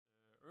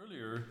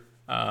earlier,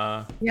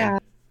 Yeah.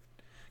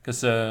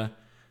 because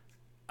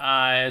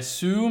I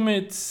assume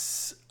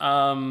it's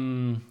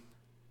noon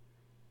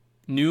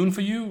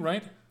for you,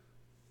 right?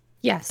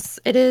 Yes,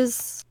 it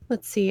is.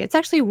 Let's see. It's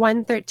actually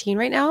 1:13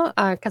 right now,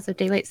 because of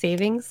daylight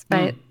savings,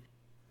 but Hmm.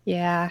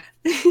 yeah.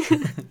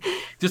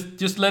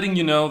 Just letting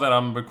you know that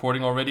I'm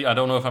recording already. I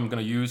don't know if I'm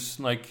gonna use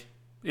like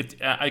it.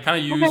 I kind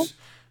of Okay. use.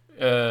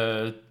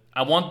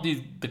 I want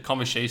the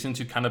conversation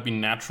to kind of be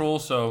natural,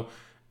 so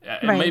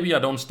Right. maybe I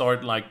don't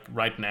start like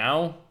right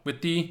now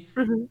with the,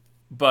 hmm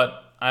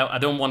but I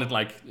don't want it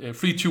like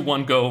three, two,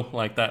 one, go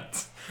like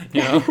that.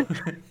 You know.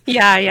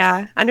 Yeah,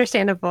 yeah.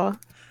 Understandable.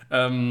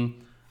 um,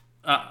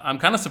 I'm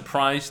kind of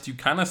surprised. You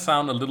kind of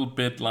sound a little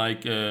bit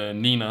like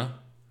Nina.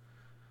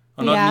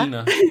 Oh, not Yeah.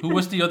 Nina. Who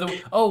was the other?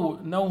 Oh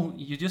no,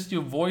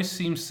 your voice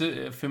seems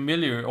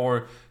familiar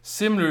or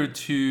similar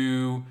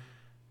to,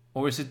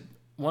 or is it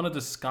one of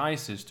the Sky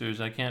Sisters?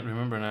 I can't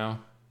remember now.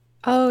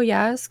 Oh,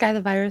 yeah. Sky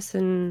the Virus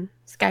and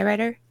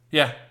Skywriter.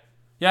 Yeah,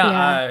 yeah.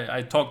 Yeah.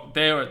 I talked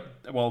there.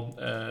 Well,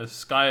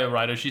 Sky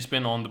Rider. She's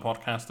been on the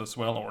podcast as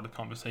well, or the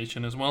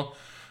conversation as well.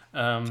 Oh,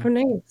 Um,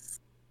 nice.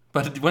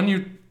 but when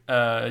you,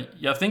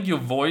 yeah, I think your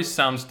voice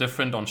sounds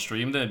different on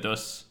stream than it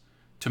does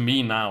to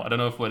me now. I don't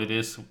know if what it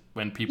is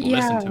when people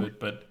listen to Yeah. it,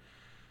 but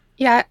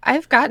Yeah,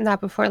 I've gotten that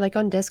before, like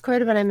on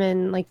Discord when I'm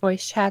in like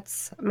voice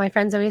chats. My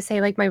friends always say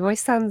like my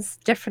voice sounds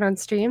different on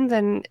stream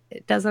than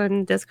it does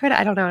on Discord.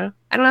 I don't know.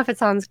 I don't know if it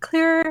sounds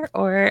clearer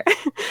or I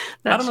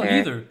not don't know sure.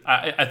 either.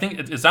 I think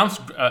it sounds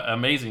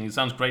amazing. It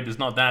sounds great. It's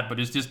not that, but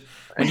it's just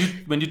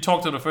when you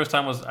talked to the first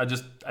time was I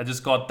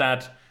just got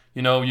that,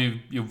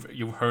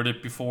 you've heard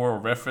it before or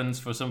reference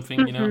for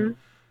something, you know. hmm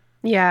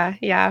Yeah,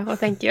 yeah. Well,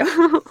 thank you.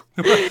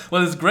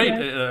 Well, it's great.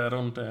 Yeah.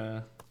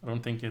 I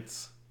don't think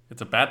it's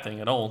a bad thing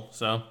at all.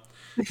 So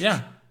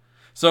yeah.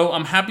 So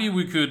I'm happy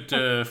we could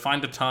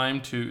find the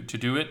time to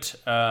do it.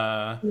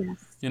 Yes.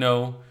 You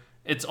know,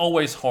 it's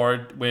always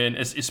hard when,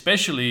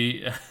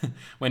 especially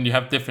when you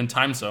have different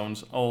time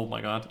zones. Oh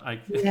my god, I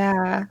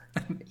Yeah.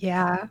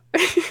 Yeah.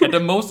 and the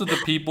most of the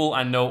people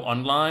I know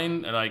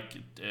online, like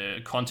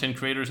content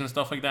creators and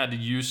stuff like that, it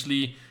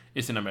usually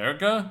is in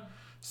America.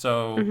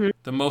 So hmm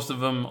the most of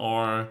them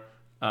are,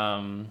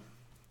 um,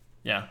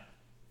 yeah,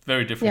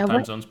 very different Yeah.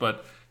 time zones.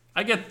 But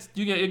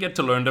you get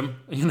to learn them.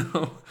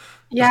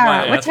 That's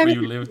why I What asked time where is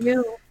you it for lived.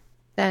 you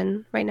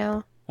then right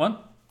now? What?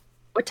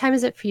 What time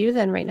is it for you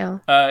then right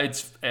now?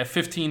 It's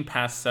 15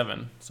 past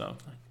 7.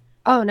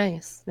 Oh,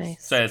 nice. So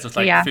Nice. it's just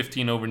Okay, like yeah.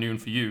 15 over noon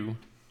for you.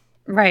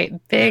 Right.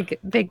 Yeah,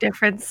 Big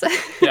difference.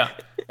 yeah.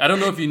 I don't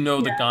know if you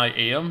know the Yeah. guy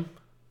AM.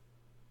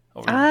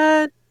 Or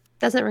Uh,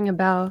 doesn't ring a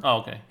bell. Oh,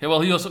 okay. Yeah,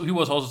 well, he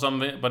was also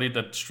somebody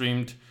that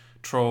streamed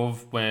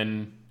Trove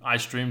when I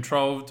streamed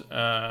Trove,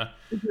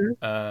 hmm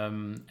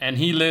and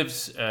he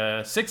lives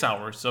 6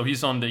 hours, so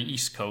he's on the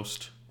East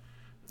Coast.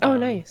 Oh, Um,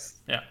 nice.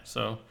 yeah,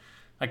 so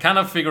I kind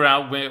of figure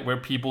out where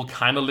people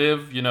kind of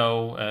live,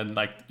 and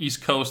like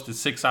East Coast is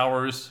 6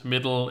 hours,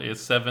 middle is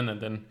 7, and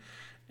then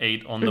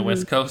 8 on the hmm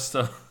West Coast.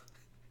 So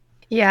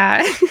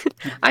Yeah.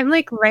 I'm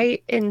like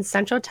right in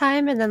Central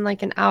Time, and then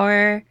like an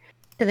hour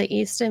to the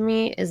east of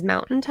me is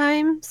Mountain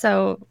Time.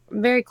 So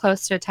very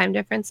close to a time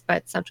difference,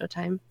 but Central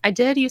Time. I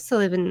did used to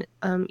live in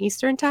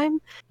Eastern Time,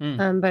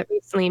 mm. but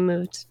recently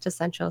moved to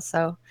Central.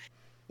 So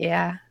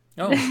yeah.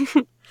 Oh,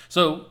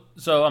 so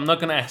I'm not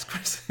gonna ask,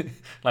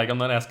 like I'm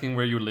not asking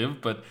where you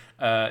live, but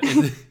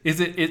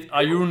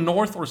are you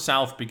north or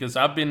south? Because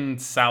I've been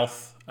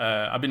south.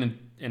 I've been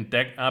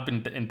I've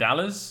been in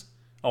Dallas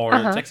or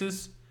Uh-huh.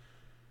 Texas.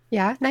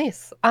 Yeah,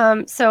 nice.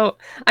 So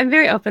I'm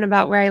very open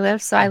about where I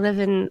live. So I live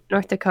in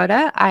North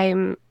Dakota.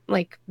 I'm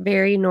like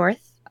very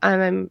north.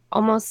 We're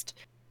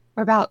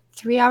about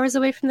 3 hours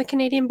away from the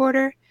Canadian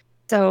border.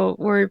 So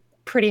we're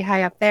pretty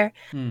high up there.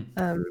 Hmm.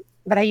 Um,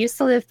 but I used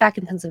to live back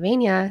in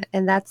Pennsylvania,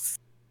 and that's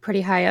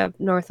pretty high up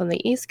north on the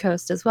East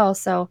Coast as well.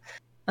 So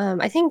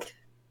I think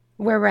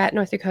where we're at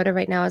North Dakota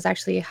right now is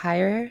actually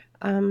higher.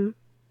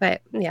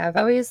 But yeah, I've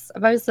always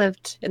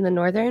lived in the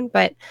northern,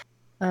 but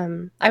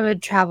I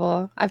would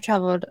travel. I've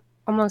traveled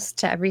almost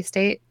to every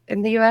state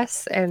in the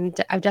US, and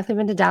I've definitely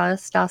been to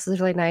Dallas. Dallas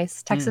is really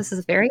nice. Hmm. Texas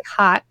is very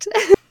hot.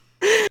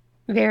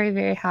 Very,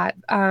 very hot.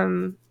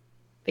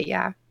 But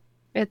yeah,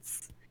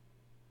 it's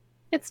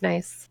it's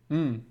nice.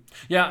 Hmm.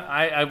 Yeah,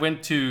 I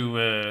went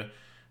to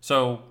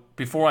so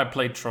before I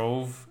played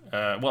Trove.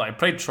 Well, I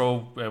played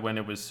Trove when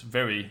it was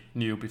very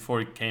new,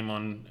 before it came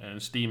on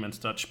Steam and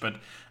such. But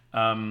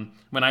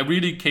when I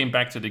really came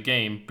back to the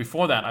game,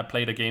 before that, I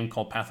played a game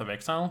called Path of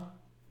Exile.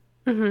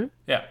 Mhm.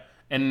 Yeah,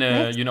 and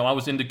Nice. I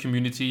was in the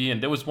community,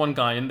 and there was one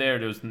guy in there.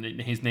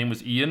 His name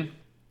was Ian,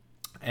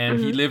 and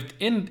he Mhm. lived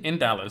in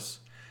Dallas.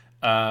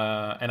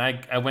 And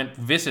I went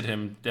visit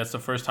him. That's the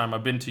first time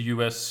I've been to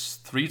US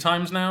 3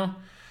 times now.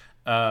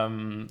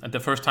 And the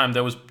first time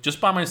that was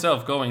just by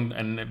myself going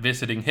and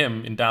visiting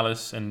him in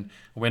Dallas, and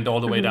went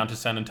all the way Mhm. down to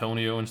San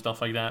Antonio and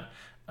stuff like that.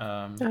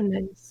 Um, Oh,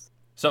 nice.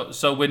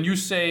 so when you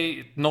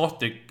say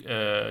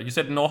you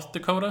said North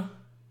Dakota,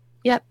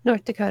 Yep,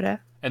 North Dakota.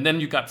 and then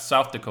you got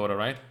South Dakota,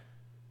 right?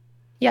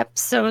 Yep.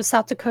 So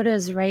South Dakota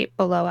is right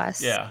below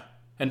us. Yeah.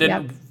 And Yep.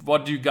 then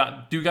what do you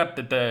got? Do you got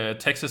the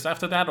Texas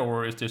after that,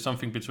 or is there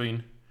something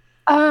between?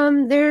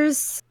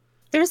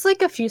 There's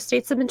like a few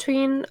states in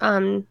between.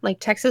 Like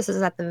Texas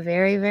is at the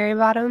very, very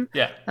bottom.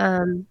 Yeah.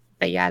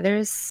 But yeah, I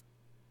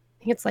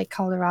think it's like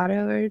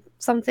Colorado or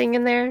something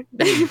in there.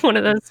 Mm. One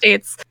of those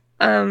states.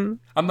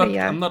 But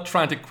yeah. I'm not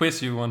trying to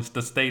quiz you on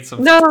the states of.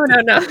 No, no,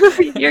 no.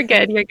 You're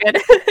good. You're good.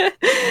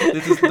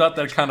 This is not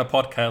that kind of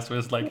podcast where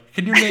it's like,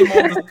 can you name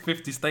all the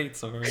 50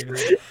 states, or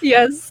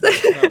Yes.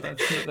 no,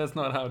 that's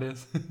not how it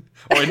is.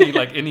 Or any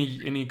like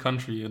any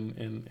country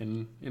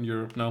in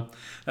Europe. No,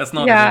 that's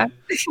not Yeah.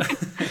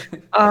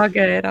 it. All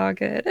good. All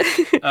good.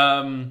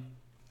 um,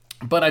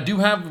 but I do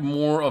have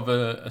more of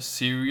a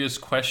serious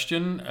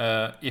question.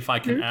 If I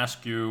can Mhm.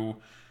 ask you,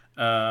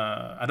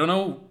 I don't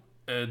know.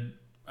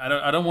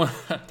 I don't want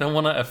don't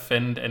want to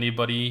offend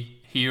anybody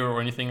here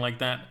or anything like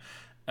that.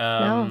 No,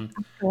 Um,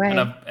 that's the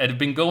and way. I've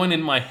been going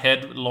in my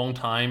head a long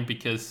time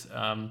because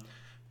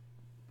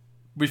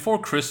before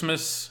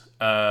Christmas,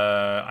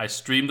 I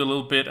streamed a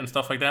little bit and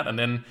stuff like that, and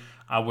then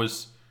I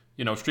was,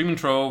 streaming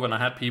Trove, and I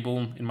had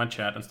people in my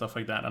chat and stuff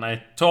like that, and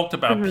I talked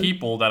about Hmm.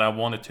 people that I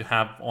wanted to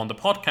have on the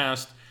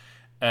podcast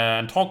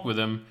and talk with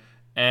them,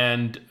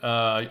 and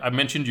I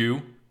mentioned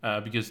you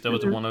because that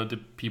was Hmm. one of the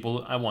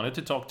people I wanted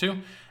to talk to,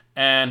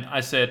 and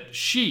I said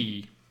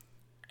she,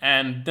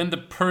 and then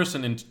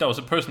that was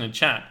a person in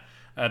chat.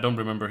 I don't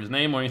remember his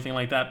name or anything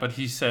like that, but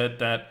he said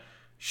that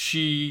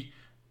she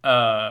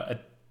uh,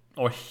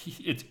 or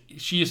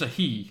she is a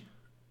he,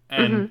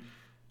 and Hmm.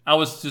 I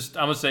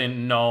was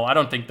saying no, I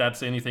don't think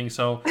that's anything.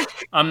 So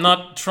I'm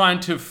not trying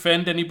to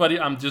offend anybody.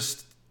 I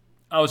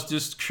was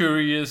just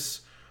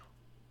curious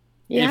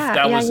if Yeah.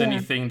 that Yeah. was Yeah.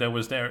 anything that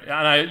was there.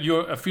 And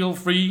you feel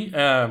free.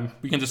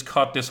 We can just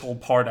cut this whole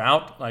part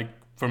out, like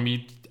for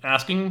me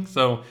asking.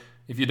 So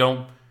if you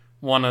don't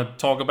want to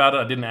talk about it,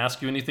 I didn't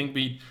ask you anything,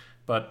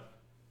 but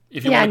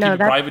if you want Yeah. to keep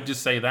No, it private,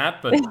 just say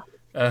that. But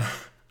uh,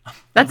 I'm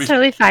that's really,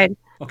 totally fine.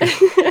 okay.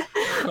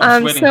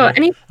 I'm sweating So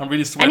here. I'm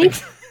really any sweating.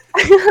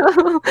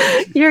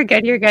 You're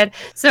good, you're good.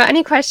 So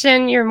any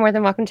question, you're more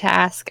than welcome to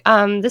ask.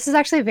 This is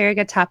actually a very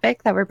good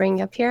topic that we're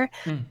bringing up here.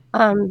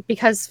 Mm,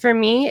 Because for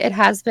me, it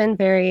has been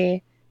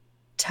very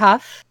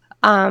tough,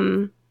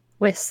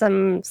 with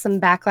some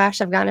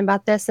backlash I've gotten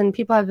about this, and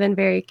people have been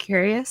very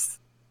curious.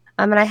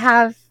 And I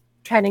have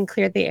tried and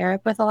cleared the air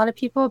up with a lot of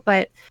people,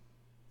 but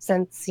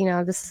since,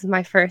 this is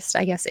my first,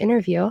 I guess,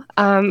 interview,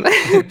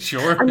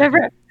 sure. I've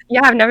never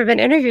yeah, I've never been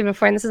interviewed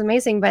before, and this is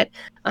amazing, but,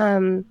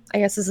 I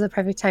guess this is the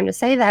perfect time to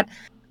say that,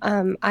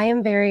 I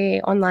am very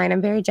online,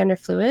 I'm very gender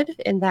fluid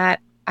in that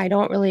I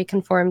don't really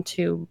conform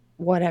to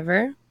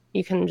whatever.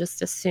 You can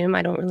just assume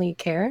I don't really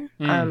care,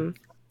 Mm,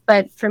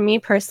 but for me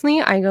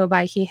personally, I go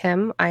by he,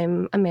 him,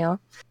 I'm a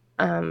male,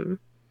 um,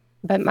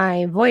 but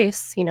my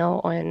voice,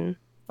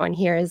 on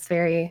here is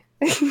very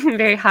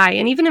very high,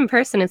 and even in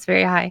person, it's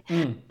very high,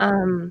 mm,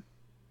 um,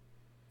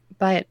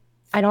 but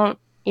I don't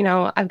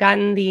I've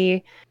gotten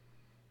the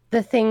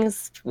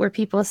things where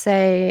people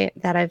say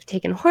that I've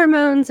taken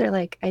hormones or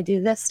like I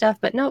do this stuff,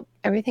 but nope,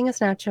 everything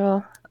is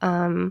natural.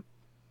 And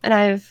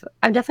I've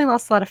definitely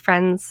lost a lot of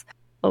friends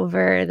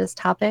over this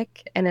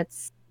topic, and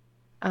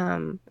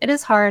it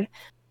is hard,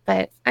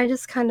 but I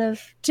just kind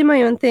of do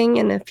my own thing,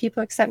 and if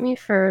people accept me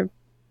for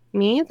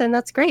me, then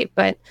that's great.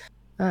 But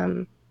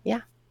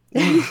yeah.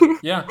 mm.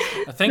 Yeah,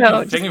 So thank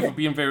just you for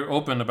being very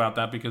open about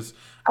that because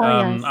oh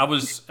yes. I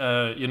was,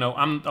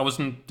 I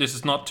wasn't. This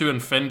is not to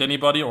offend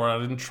anybody, or I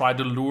didn't try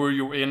to lure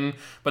you in,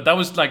 but that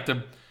was like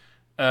the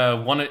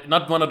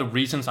not one of the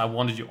reasons I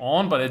wanted you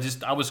on, but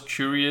I was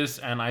curious,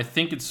 and I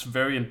think it's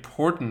very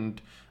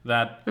important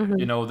that Hmm.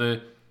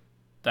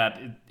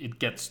 it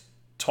gets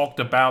talked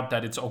about,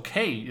 that it's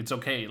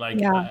okay. Like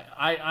Yeah,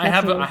 I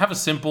definitely. have a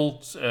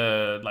simple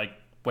like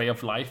way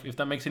of life, if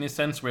that makes any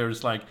sense, where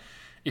it's like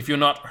if you're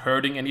not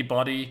hurting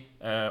anybody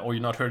or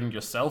you're not hurting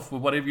yourself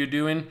with whatever you're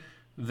doing,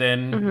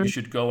 then you Hmm.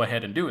 should go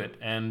ahead and do it.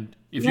 And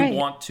if you Right.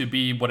 want to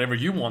be whatever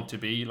you want to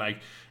be, like,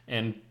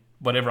 and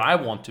whatever I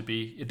want to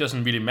be, it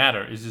doesn't really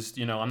matter. It's just,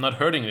 I'm not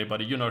hurting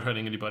anybody, you're not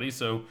hurting anybody,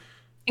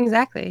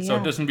 Exactly. so it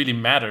Yeah. doesn't really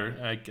matter.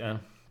 Like,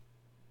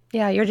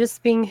 Yeah, you're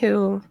just being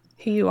who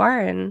you are,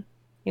 and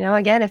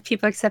again, if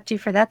people accept you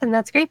for that, then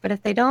that's great, but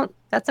if they don't,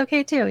 that's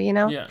okay too.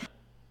 yeah.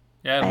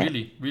 Yeah, it But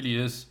really, really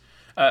is.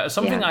 yeah.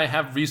 Something I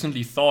have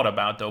recently thought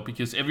about though,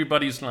 because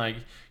everybody's like,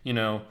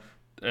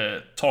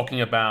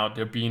 talking about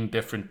there being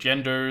different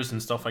genders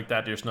and stuff like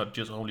that. There's not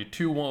just only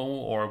two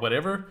or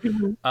whatever.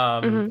 Mhm.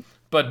 Um, Mhm.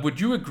 but would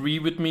you agree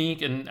with me?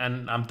 And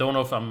I don't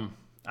know if I'm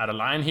out of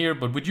line here,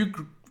 but would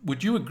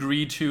you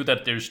agree to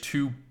that there's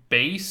two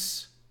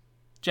base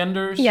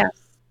genders? Yes.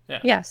 Yeah.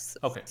 Yes.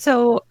 Okay.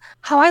 So,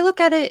 how I look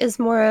at it is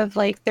more of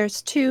like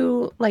there's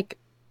two like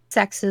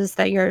sexes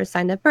that you're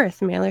assigned at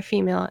birth, male or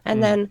female, and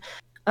Mm.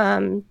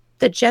 then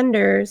the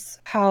genders,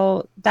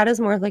 how that is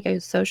more of like a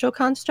social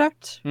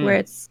construct where Mm.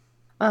 it's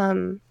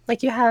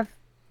like you have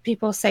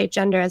people say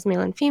gender as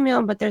male and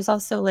female, but there's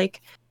also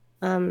like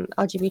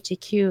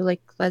LGBTQ,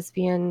 like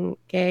lesbian,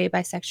 gay,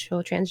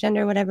 bisexual,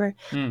 transgender, whatever.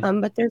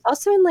 Mm. But there's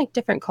also in like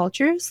different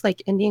cultures,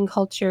 like Indian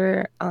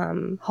culture,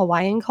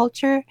 Hawaiian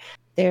culture.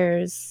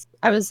 I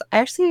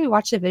actually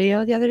watched a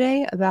video the other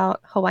day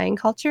about Hawaiian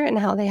culture and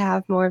how they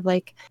have more of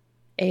like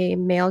a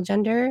male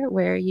gender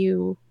where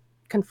you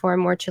conform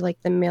more to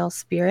like the male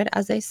spirit,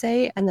 as they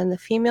say, and then the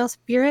female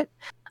spirit.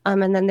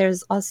 And then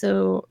there's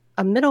also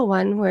a middle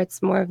one where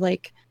it's more of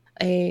like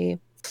a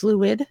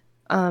fluid,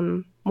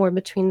 more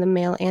between the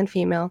male and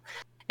female.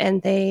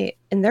 And they,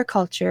 in their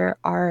culture,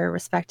 are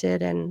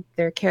respected and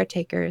they're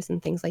caretakers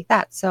and things like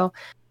that. So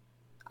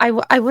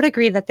I would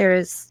agree that there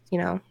is,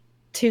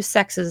 two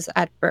sexes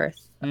at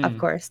birth, of Mm.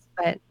 course.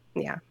 But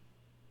yeah,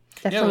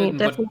 Yeah, definitely, but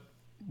definitely.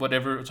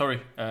 whatever.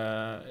 Sorry,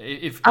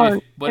 if Oh,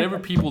 whatever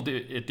people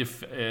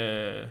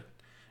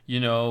you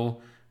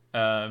know,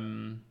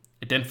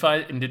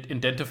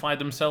 identify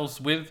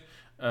themselves with,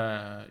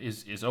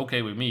 is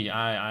okay with me.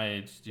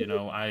 I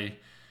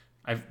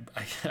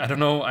don't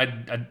know.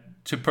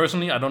 To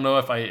personally, I don't know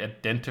if I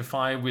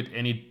identify with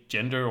any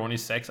gender or any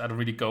sex. I don't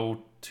really go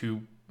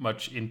too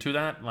much into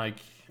that. Like,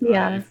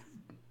 yeah, if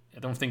I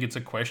don't think it's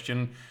a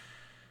question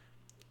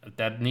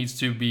that needs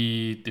to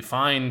be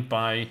defined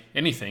by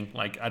anything.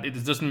 Like,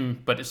 it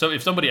doesn't. But so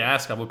if somebody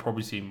asks, I would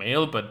probably say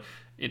male. But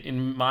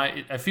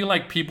I feel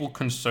like people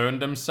concern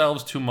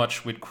themselves too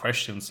much with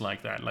questions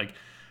like that. Like,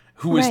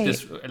 who is right.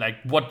 this?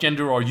 Like, what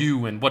gender are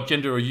you? And what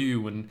gender are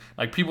you? And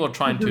like, people are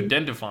trying to Hmm.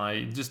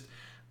 identify. Just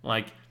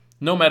like,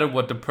 no matter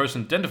what the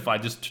person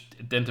identified, just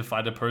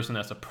identify the person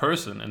as a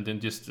person, and then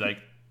just like,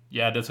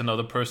 yeah, that's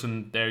another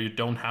person there. You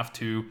don't have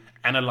to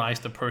analyze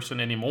the person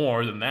any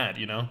more than that.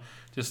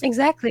 Just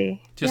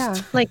Exactly. just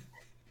Yeah. Like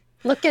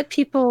look at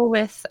people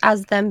with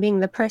as them being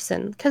the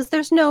person, because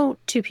there's no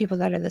two people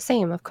that are the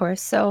same, of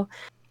course. So,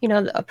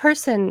 a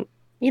person,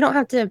 you don't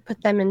have to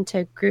put them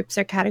into groups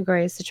or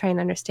categories to try and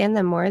understand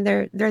them more.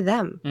 They're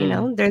them,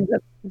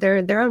 mm,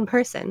 they're their own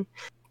person.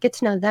 Get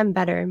to know them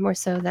better, more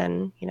so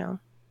than,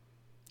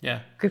 yeah.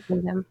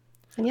 grouping them.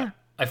 And yeah.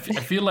 I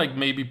feel like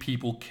maybe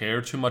people care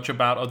too much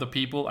about other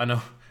people. I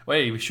know,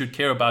 wait, we should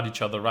care about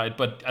each other, right?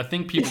 But I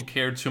think people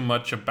care too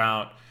much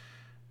about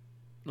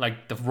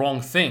like the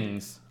wrong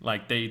things.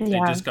 Like they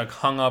Yeah. just got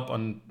hung up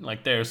on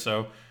like there.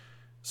 So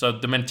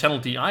the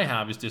mentality I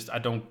have is just I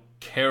don't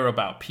care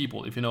about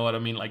people. If you know what I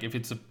mean. Like if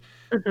it's a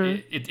Hmm.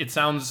 it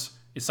sounds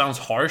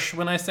harsh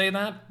when I say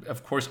that.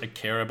 Of course, I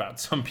care about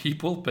some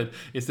people, but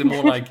it's the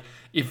more like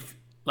if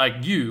like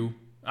you,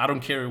 I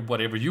don't care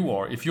whatever you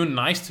are. If you're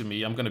nice to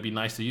me, I'm gonna be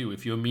nice to you.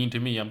 If you're mean to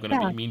me, I'm gonna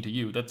be Yeah. mean to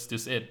you. That's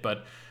just it.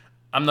 But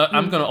I'm not.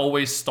 I'm Mm. gonna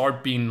always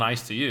start being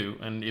nice to you,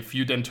 and if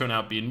you then turn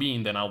out being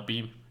mean, then I'll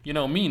be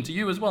mean to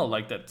you as well.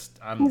 Like that's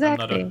I'm not a.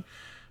 Exactly.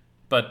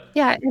 But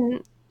Yeah,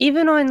 and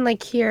even on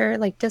like here,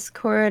 like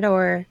Discord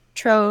or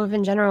Trove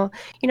in general,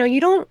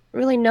 you don't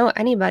really know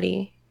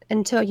anybody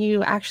until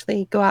you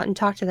actually go out and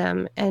talk to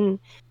them. And,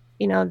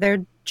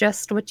 they're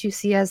just what you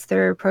see as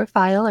their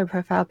profile or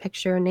profile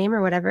picture or name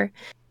or whatever.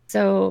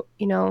 So,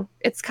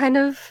 it's kind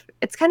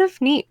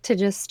of neat to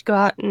just go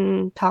out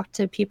and talk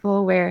to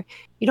people where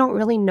you don't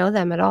really know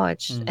them at all.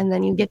 mm, And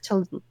then you get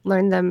to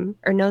learn them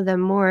or know them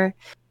more.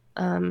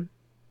 Um,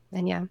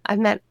 and yeah, I've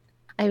met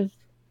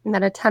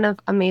a ton of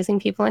amazing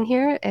people in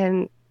here,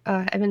 and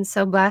I've been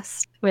so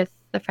blessed with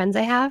the friends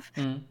I have.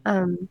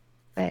 mm,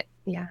 But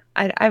yeah,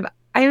 I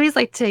always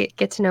like to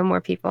get to know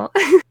more people.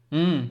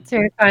 mm. It's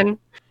very fun.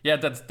 Yeah,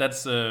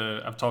 that's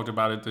I've talked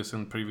about it this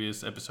in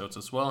previous episodes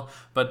as well.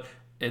 But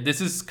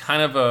this is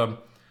kind of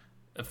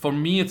for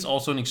me. It's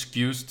also an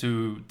excuse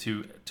to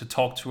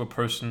talk to a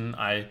person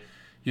I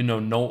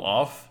know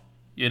of,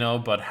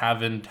 but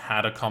haven't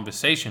had a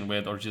conversation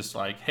with, or just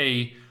like,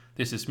 hey,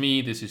 this is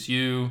me, this is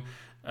you.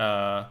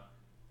 Uh,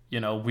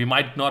 we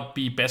might not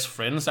be best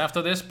friends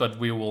after this, but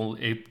we will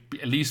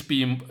at least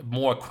be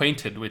more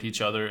acquainted with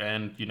each other,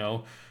 and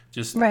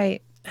just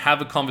Right.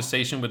 have a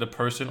conversation with a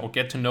person or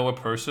get to know a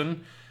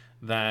person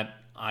that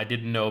I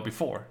didn't know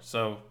before.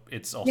 So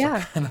it's also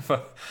Yeah. kind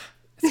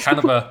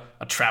of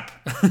a trap.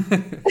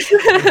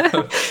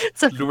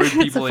 It's a Luring it's a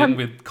people in fun.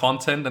 with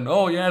content, and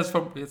oh yeah, it's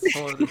for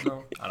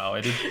no. I know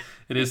it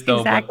is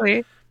though, but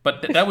Exactly.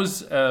 that was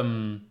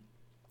the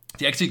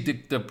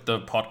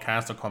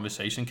podcast or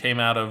conversation came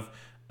out of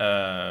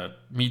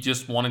me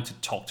just wanting to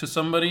talk to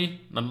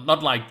somebody.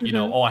 Not like, Hmm.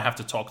 oh, I have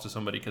to talk to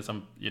somebody because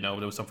there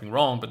was something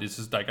wrong, but it's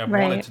just like I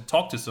wanted Right. to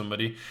talk to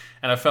somebody,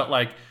 and I felt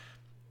like,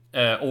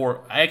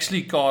 or I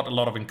actually got a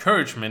lot of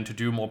encouragement to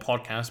do more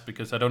podcasts,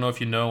 because I don't know if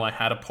you know, I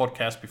had a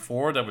podcast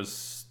before that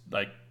was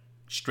like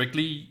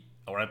strictly,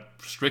 or not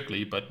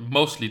strictly, but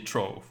mostly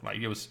Trove. Like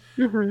it was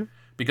Hmm.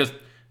 because,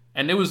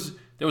 and there was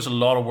a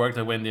lot of work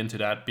that went into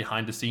that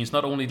behind the scenes.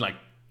 Not only like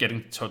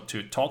getting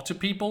to talk to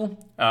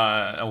people,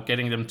 or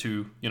getting them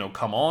to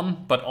come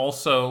on, but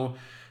also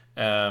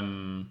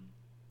um,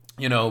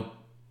 you know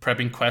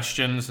prepping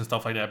questions and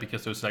stuff like that,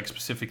 because there's like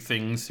specific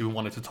things we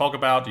wanted to talk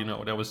about.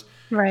 There was,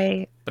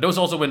 Right. but it was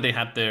also when they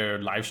had their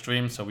live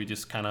stream, so we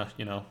just kind of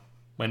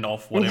went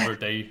off Yeah. whatever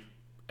they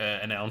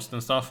announced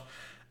and stuff.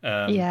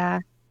 Um, Yeah.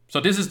 So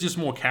this is just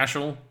more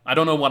casual. I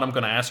don't know what I'm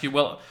gonna ask you.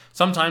 Well,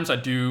 sometimes I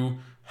do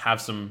have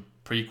some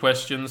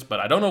pre-questions, but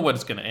I don't know what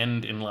it's gonna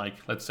end in. Like,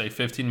 let's say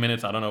 15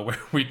 minutes. I don't know where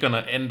we're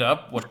gonna end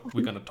up, what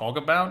we're gonna talk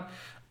about.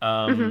 Hmm.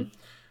 Um,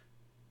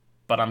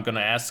 but I'm gonna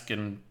ask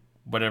and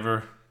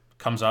whatever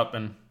comes up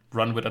and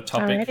run with a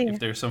topic if Alrighty.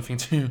 there's something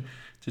to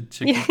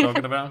keep Yeah.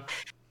 talking about.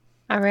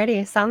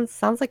 Alrighty.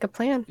 Sounds like a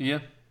plan. Yeah.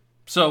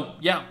 So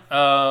yeah.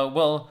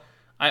 Well,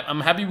 I'm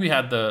happy we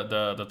had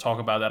the talk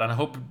about that, and I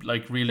hope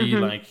like really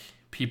Hmm. like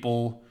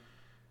people.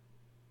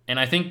 And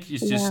I think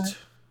it's Yeah. just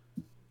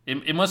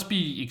it must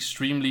be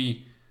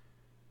extremely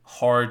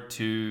hard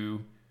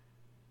to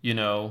you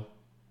know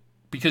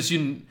because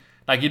you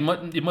like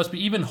it must be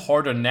even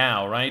harder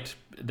now, right?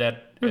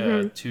 That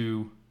Hmm.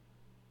 to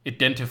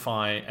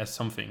identify as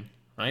something,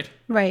 right?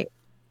 Right.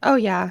 Oh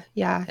yeah,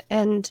 yeah.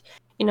 And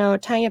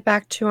tying it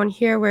back to on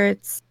here where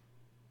it's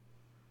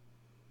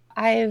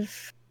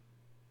I've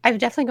I've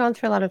definitely gone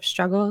through a lot of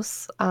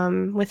struggles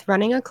with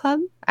running a club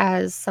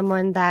as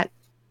someone that,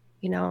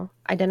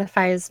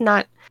 identifies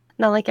not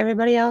like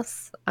everybody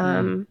else.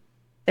 Mm,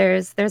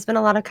 There's been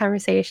a lot of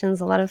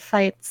conversations, a lot of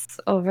fights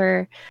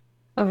over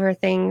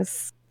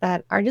things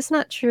that are just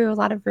not true, a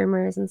lot of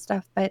rumors and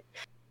stuff. But,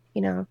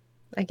 you know,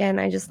 again,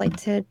 I just like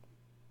to,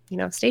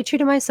 stay true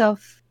to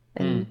myself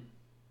mm. and,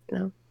 you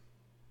know,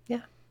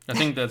 yeah. I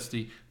think that's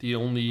the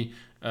only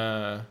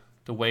uh,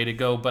 the way to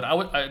go. But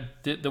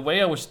the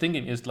way I was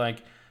thinking is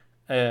like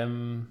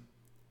um,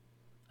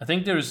 I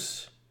think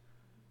there's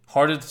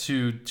harder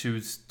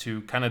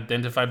to kind of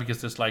identify because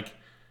there's like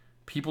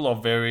people are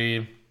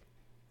very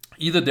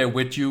either they're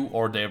with you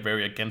or they're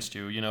very against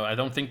you. I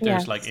don't think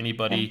there's like Yes.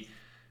 anybody Yes.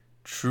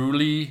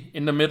 truly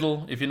in the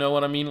middle, if you know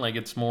what I mean. Like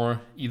it's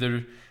more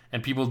either,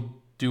 and people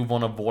do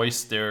want to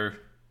voice their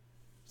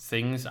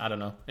things. I don't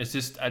know. I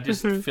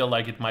just Hmm. feel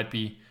like it might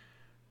be.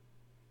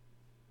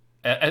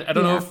 I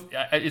don't know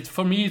Yeah. if it's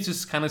for me. It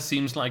just kind of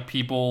seems like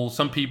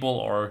some people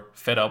are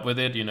fed up with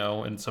it,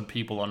 and some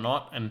people are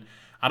not. And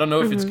I don't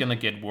know if it's Hmm. gonna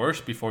get worse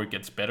before it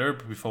gets better,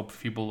 before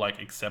people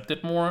like accept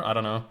it more. I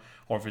don't know,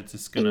 or if it's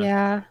just gonna.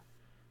 Yeah.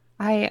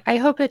 I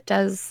hope it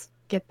does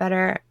get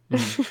better.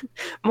 Hmm,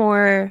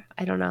 More,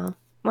 I don't know,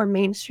 more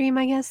mainstream,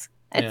 I guess.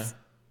 yeah,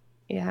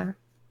 Yeah.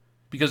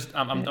 because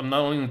But I'm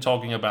not only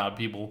talking about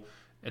people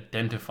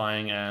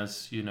identifying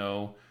as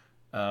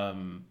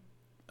um,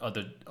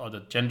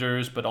 other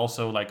genders, but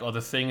also like other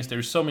things.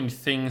 There's so many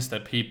things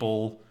that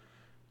people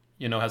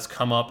has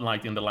come up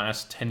like in the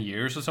last 10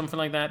 years or something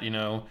like that.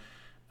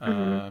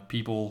 mhm.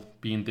 People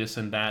being this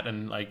and that,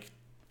 and like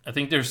I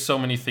think there's so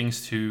many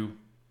things to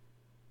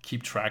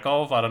keep track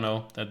of. I don't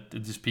know that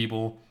these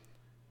people.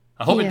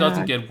 I hope it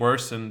doesn't Yeah, get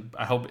worse, and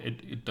I hope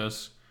it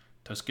does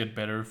get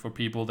better for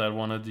people that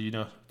want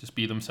to just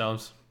be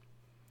themselves.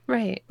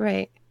 right,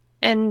 right.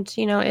 And,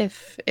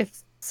 if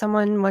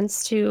someone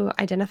wants to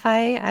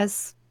identify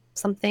as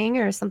something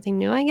or something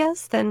new, I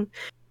guess, then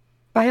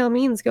by all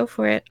means go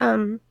for it.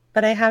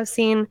 But I have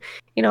seen,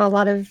 a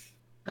lot of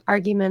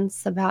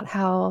arguments about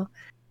how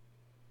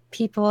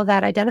people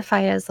that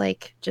identify as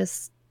like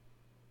just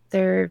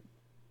their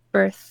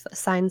birth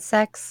assigned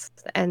sex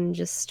and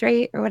just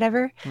straight or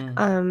whatever, Mm.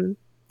 um,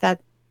 that,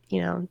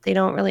 they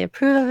don't really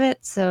approve of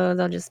it, so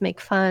they'll just make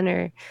fun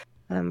or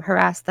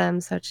harass them.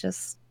 So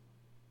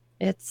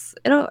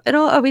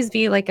it'll always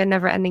be like a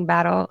never ending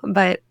battle,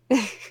 but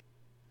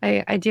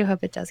I do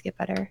hope it does get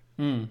better.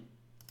 Mm.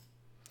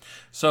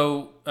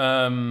 So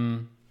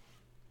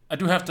I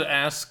do have to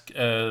ask.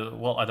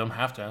 Well, I don't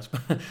have to ask,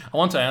 but I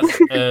want to ask.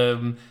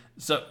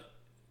 So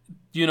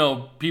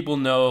people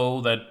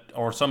know that,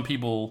 or some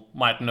people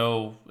might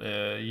know,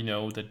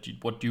 that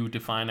what you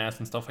define as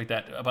and stuff like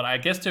that. But I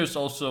guess there's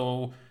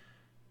also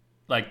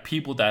like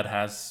people that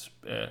has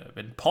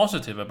been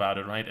positive about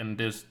it, right? And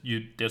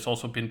there's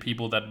also been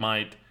people that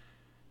might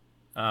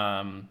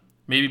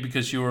maybe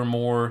because you're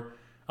more.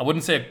 I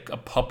wouldn't say a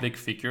public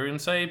figure and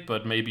say,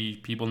 but maybe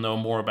people know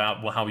more about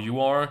how you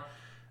are.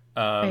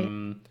 Right.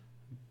 Um,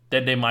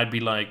 then they might be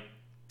like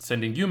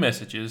sending you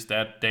messages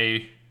that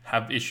they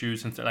have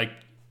issues and like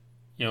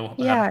have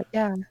Yeah,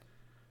 yeah.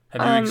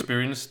 have you Um,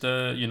 experienced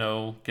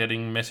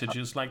getting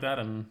messages like that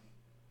and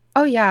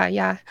oh yeah,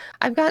 yeah.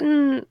 I've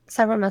gotten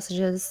several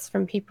messages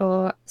from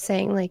people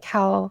saying like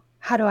how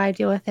do I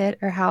deal with it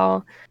or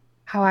how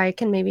I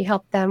can maybe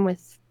help them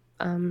with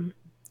um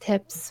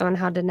tips on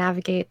how to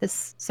navigate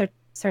this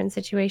certain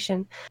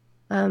situation.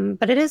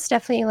 But it is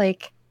definitely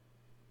like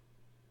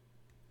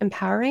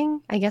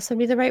empowering, I guess would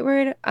be the right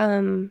word,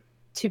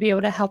 to be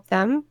able to help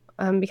them.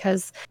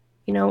 Because,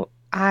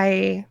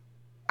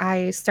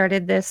 I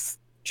started this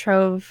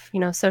Trove,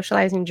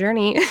 socializing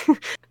journey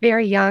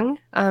very young,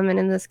 and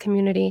in this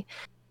community.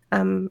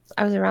 I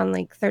was around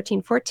like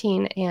 13,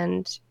 14,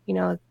 and,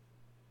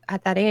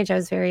 at that age, I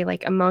was very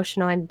like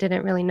emotional and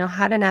didn't really know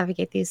how to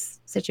navigate these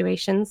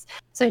situations.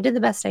 So I did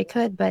the best I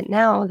could. But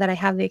now that I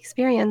have the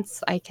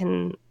experience,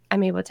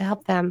 I'm able to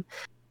help them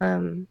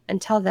and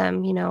tell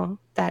them,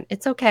 that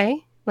it's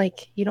okay.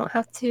 Like, you don't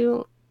have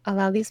to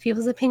allow these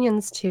people's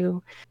opinions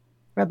to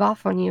rub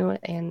off on you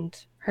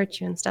and hurt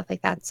you and stuff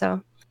like that.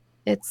 So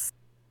it's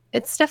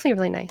it's definitely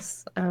really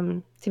nice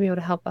to be able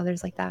to help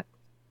others like that.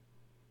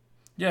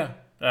 Yeah,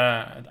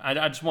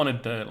 I just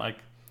wanted to like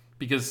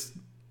because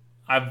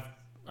I've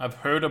I've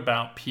heard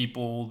about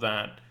people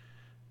that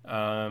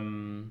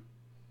um,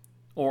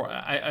 or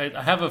I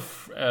have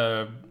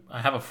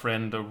I have a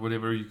friend or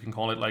whatever you can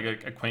call it, like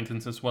a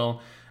acquaintance as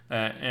well,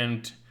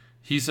 and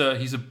he's a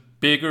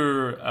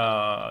bigger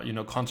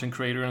content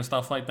creator and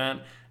stuff like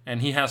that,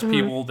 and he has Hmm.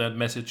 people that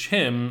message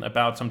him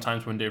about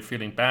sometimes when they're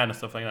feeling bad and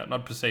stuff like that.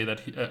 Not to say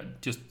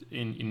that just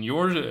in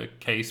your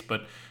case,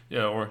 but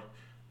or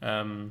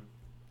um,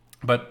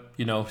 but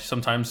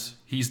sometimes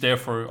he's there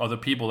for other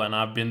people, and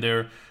I've been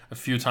there a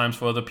few times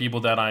for other people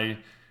that I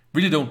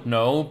really don't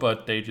know,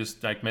 but they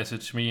just like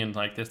message me and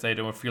like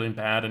they were feeling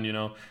bad, and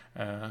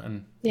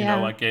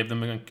Yeah. I gave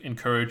them an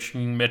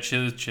encouraging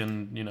message,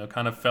 and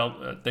kind of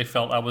felt they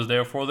felt I was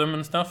there for them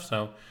and stuff.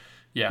 So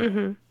yeah,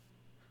 Hmm.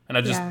 and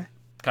I just Yeah.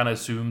 kind of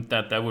assumed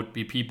that there would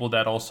be people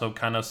that also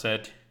kind of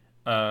said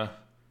uh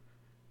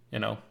you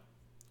know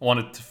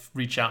wanted to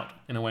reach out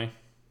in a way.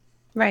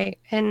 Right.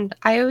 And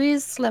I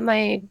always let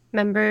my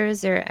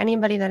members or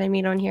anybody that I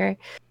meet on here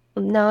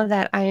know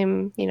that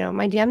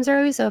my DMs are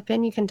always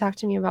open. You can talk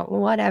to me about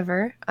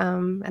whatever,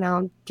 and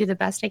I'll do the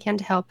best I can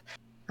to help.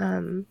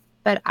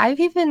 But I've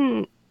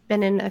even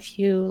been in a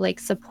few like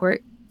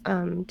support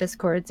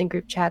discords and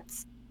group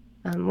chats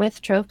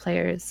with Trove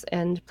players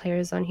and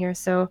players on here.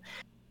 So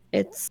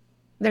it's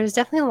there's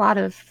definitely a lot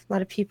of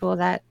people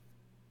that,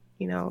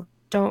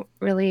 don't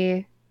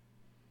really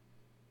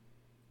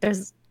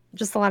there's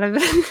just a lot of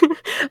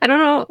I don't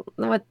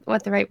know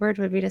what the right word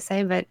would be to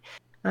say, but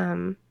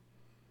um,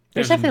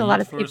 there's There's a definitely a lot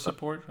need of for people.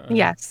 support.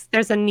 Yes,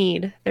 there's a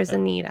need. There's Yeah. a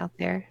need out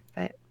there,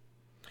 but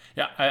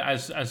Yeah, I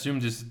assume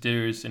this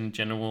there is in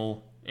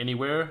general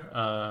anywhere,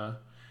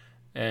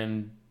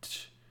 and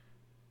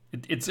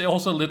it's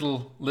also a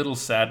little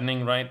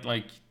saddening, right?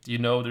 Like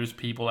there's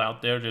people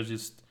out there that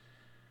just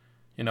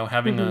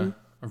having mhm,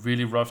 a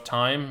really rough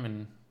time,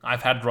 and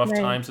I've had rough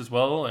right. times as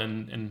well,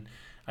 and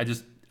I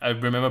just I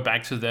remember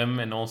back to them,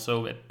 and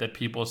also that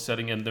people are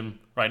setting in them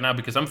right now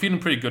because I'm feeling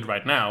pretty good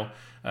right now,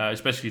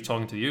 especially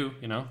talking to you,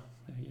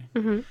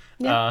 Mhm.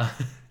 Yeah. uh,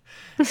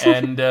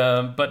 and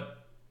but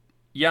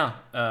yeah,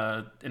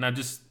 and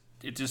it's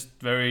just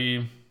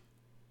very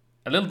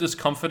a little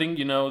discomforting,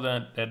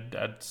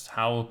 that's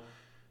how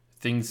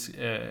things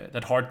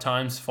that hard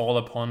times fall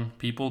upon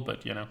people.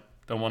 But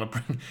don't want to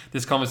bring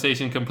this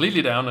conversation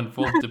completely down and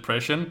full of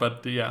depression.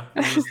 But yeah,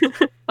 we just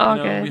All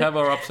we good. have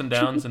our ups and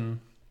downs, and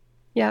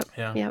Yep.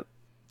 yeah, Yep.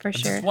 For I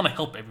just sure. want to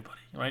help everybody,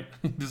 right?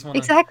 Just want to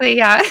Exactly.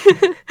 Yeah.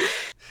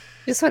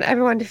 Just want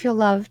everyone to feel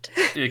loved.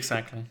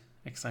 exactly.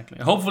 Exactly.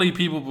 Hopefully,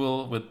 people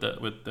will with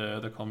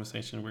the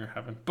conversation we're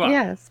having. But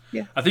Yes. I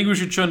Yes. think we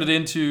should turn it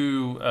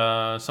into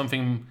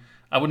something.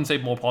 I wouldn't say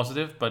more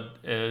positive, but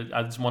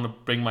I just want to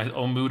bring my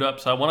own mood up.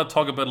 So I want to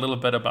talk a little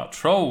bit about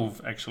Trove,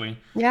 actually,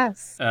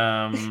 Yes.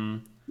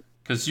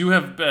 because you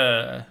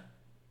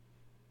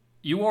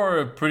are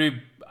a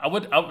pretty.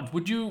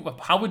 Would you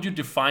how would you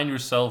define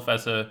yourself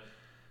as a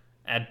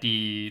at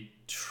the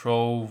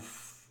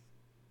Trove?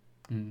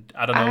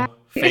 I don't I know,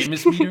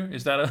 famous meter.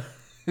 Is that a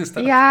is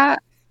that a Yeah,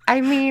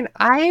 I mean,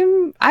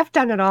 I've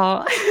done it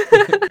all.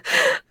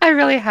 I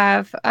really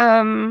have.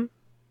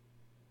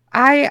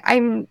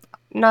 I'm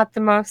not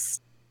the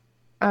most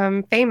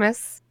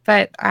famous,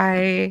 but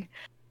I'm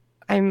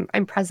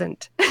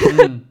present.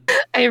 mm,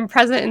 I am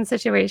present in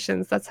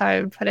situations. That's how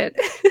I would put it.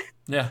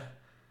 yeah?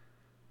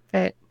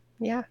 But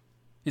yeah,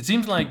 It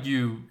seems like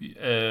you,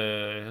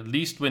 at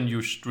least when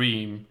you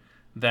stream,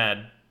 that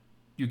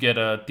you get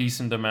a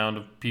decent amount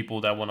of people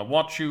that want to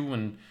watch you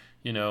and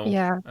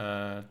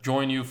yeah,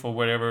 join you for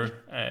whatever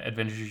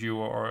adventures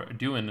you are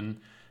doing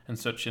and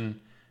such. Um,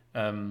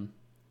 and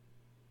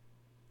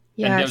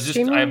yeah. there was just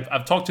Streaming.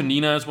 I've talked to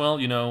Nina as well,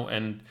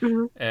 and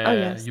Mhm. Oh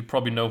yes. you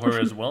probably know her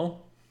as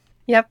well.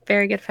 Yep.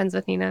 Very good friends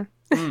with Nina.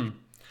 Mm.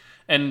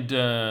 And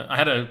I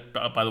had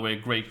by the way, a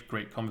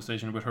great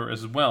conversation with her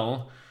as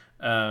well.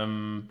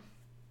 Um,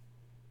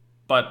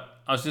 but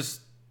I was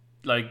just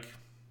like,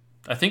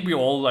 I think we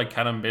all like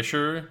kind of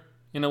measure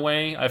in a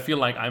way. I feel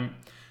like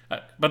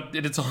but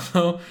it's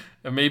also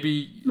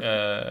maybe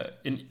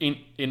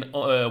in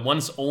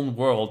one's own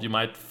world, you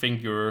might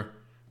think you're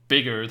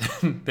bigger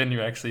than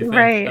you actually think. I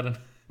Right. don't.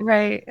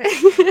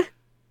 Right.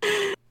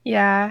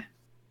 Yeah,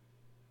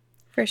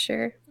 for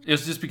sure.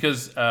 It's just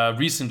because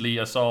recently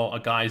I saw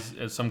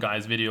some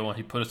guy's video and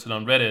he posted it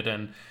on Reddit,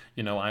 and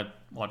I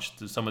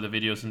watched some of the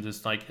videos and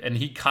just like, and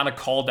he kind of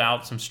called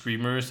out some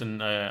streamers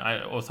and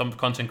or some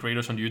content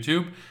creators on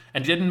YouTube,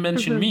 and didn't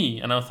mention Hmm.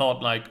 me, and I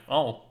thought like,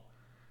 oh,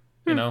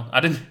 Hmm. I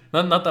didn't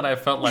not that I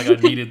felt like I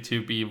needed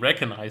to be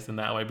recognized in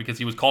that way because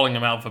he was calling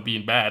him out for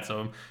being bad.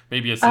 So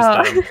maybe it's just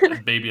that Oh,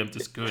 maybe I'm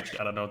just good.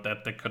 I don't know.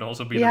 That could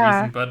also be the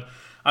reason, yeah. but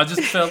I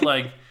just felt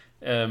like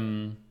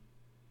um,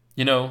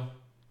 you know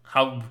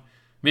how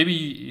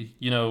maybe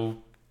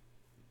you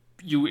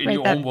in Right.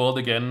 your own world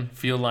again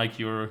feel like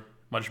you're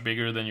much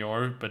bigger than you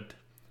are, but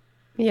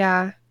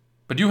Yeah.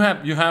 But you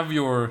have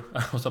your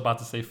I was about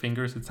to say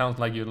fingers. It sounds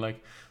like you're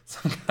like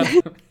some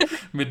kind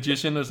of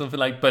magician or something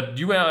like. But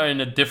you are in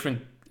a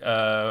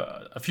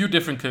few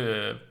different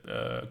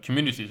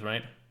communities,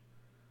 right?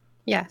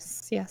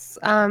 Yes, yes.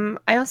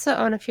 I also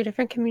own a few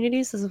different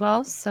communities as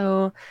well.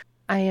 So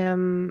I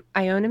own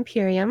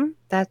Imperium.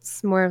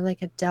 That's more of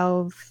like a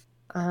delve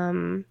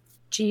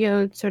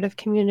geode sort of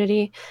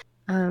community.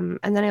 And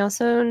then I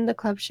also own the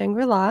Club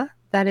Shangri-La.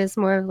 That is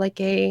more of like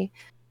a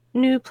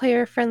new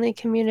player friendly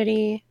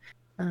community.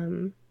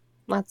 Um,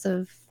 Lots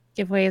of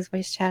giveaways,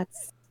 voice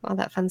chats, all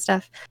that fun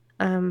stuff.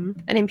 And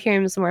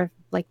Imperium is more of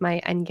like my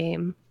end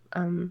game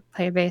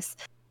player base.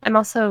 I'm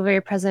also very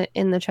present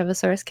in the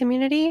Trevosaurus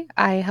community.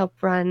 I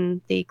help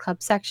run the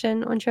club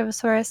section on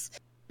Trevosaurus,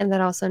 and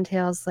that also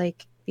entails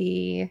like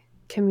the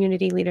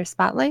community leader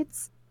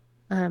spotlights.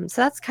 So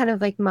that's kind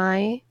of like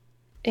my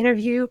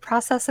interview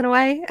process in a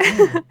way,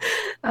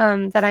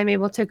 Mm. that I'm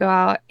able to go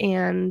out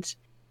and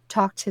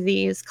talk to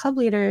these club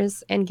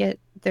leaders and get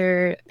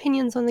their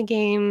opinions on the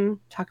game,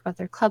 talk about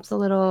their clubs a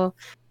little,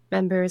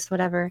 members,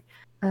 whatever.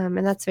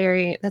 And that's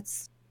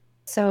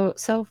so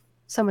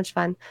much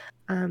fun,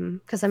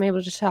 because I'm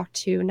able to talk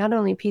to not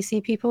only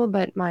PC people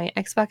but my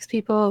Xbox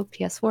people,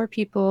 PS4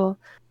 people,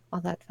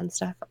 all that fun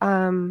stuff.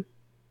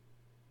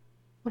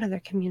 What other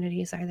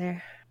communities are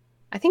there?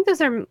 I think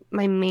those are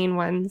my main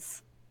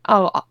ones.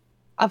 Oh,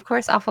 of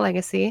course, Alpha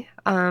Legacy.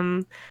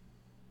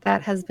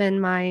 That has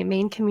been my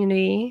main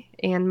community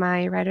and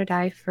my ride or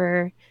die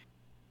for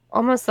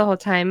almost the whole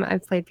time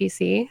I've played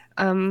PC.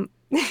 And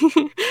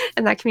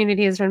that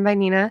community is run by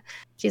Nina.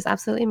 She's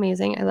absolutely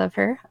amazing. I love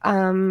her.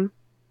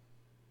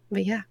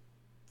 But yeah,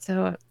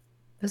 so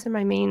those are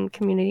my main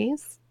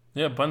communities.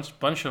 Yeah,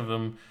 bunch of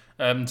them.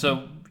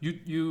 So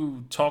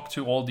you talk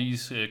to all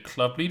these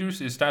club leaders.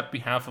 Is that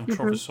behalf of Mhm.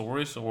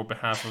 Trophosaurus or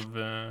behalf of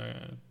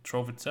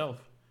Trove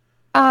itself?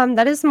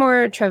 That is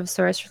more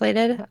Trovosaurus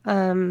related.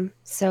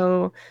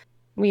 So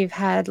we've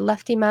had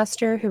Lefty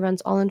Master who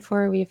runs All in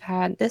Four. We've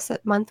had this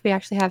month we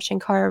actually have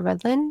Shankara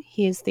Redlin.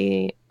 He is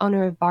the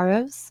owner of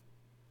Barrows.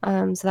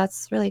 So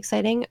that's really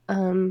exciting.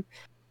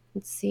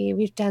 Let's see,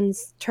 we've done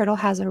Turtle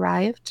Has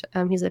Arrived.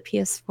 He's a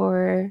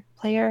PS4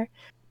 player.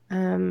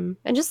 And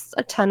just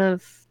a ton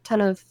of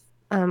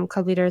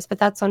club leaders, but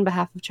that's on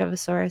behalf of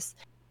Trovosaurus.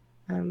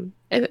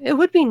 It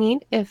would be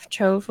neat if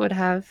Trove would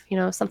have,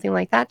 something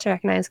like that to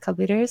recognize club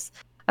leaders.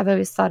 I've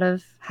always thought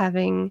of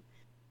having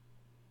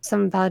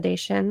some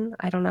validation.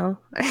 I don't know,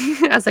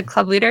 as a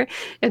club leader,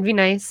 it'd be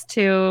nice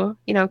to,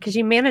 because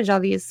you manage all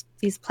these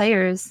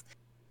players,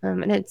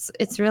 and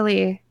it's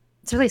really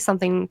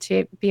something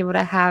to be able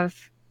to have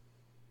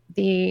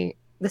the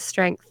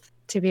strength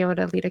to be able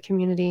to lead a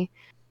community.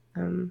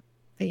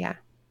 But yeah.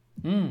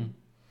 Hmm.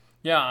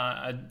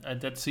 Yeah,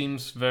 that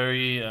seems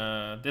very.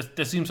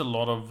 There seems a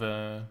lot of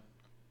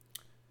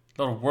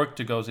work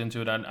that goes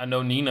into it. I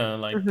know Nina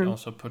like Hmm.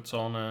 also puts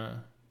on Oh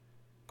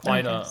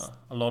quite yes.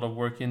 a lot of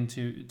work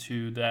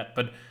into that.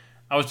 But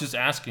I was just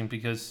asking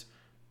because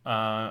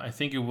I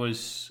think it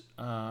was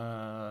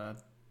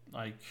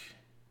like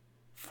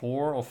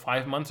 4 or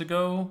 5 months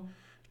ago,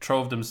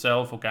 Trove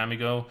themselves or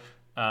Gamigo,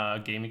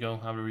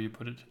 however you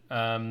put it,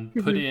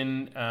 put Hmm.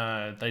 in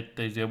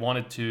they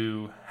wanted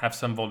to have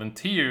some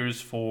volunteers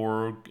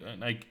for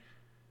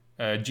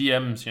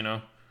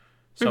GMs,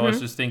 So I was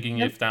Hmm. just thinking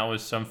Yep. if that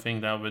was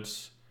something that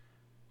was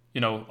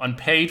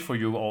unpaid for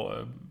you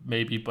or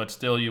maybe, but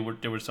still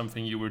there was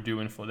something you were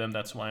doing for them.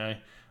 That's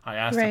why I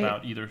asked Right.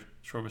 about either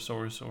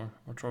Trovosaurus or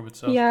Trove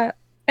itself. Yeah.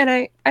 And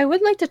I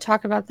would like to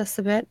talk about this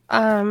a bit,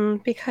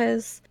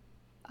 because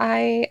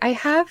I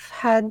have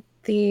had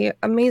the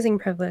amazing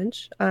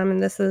privilege,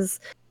 and this is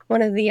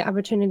one of the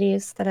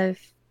opportunities that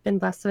I've been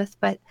blessed with,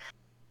 but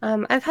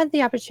I've had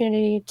the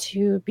opportunity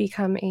to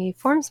become a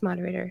forums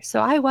moderator. So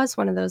I was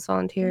one of those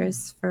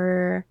volunteers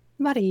for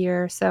about a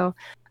year or so.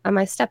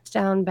 I stepped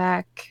down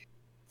back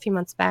a few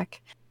months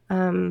back.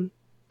 Um,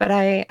 but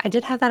I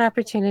did have that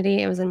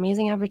opportunity. It was an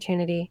amazing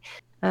opportunity.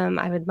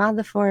 I would mod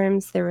the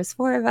forums. There was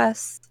four of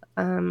us.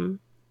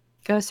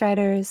 Ghost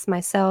Riders,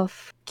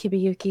 myself,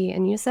 Kibayuki,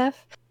 and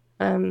Yusef.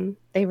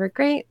 They were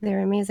great. They were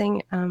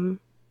amazing.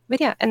 But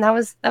yeah, and that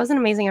was an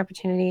amazing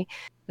opportunity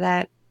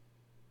that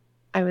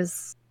I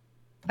was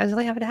I was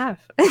really happy to have.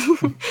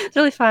 It's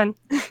really fun.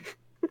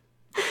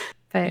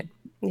 But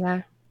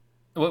yeah.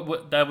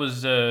 What that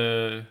was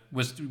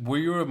were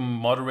you a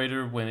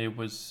moderator when it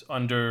was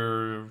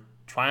under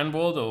Tryon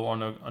World or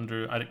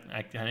under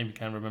I can't even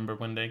can't remember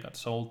when they got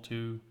sold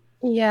to.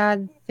 Yeah,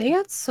 they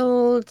got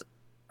sold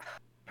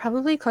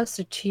probably close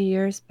to 2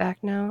 years back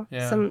now,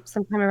 Yeah.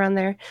 sometime around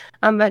there.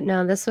 But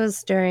no, this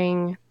was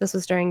during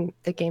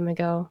the game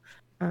ago.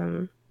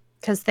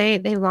 Because they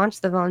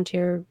launched the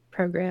volunteer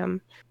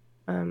program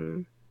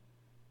um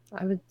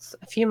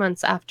a few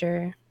months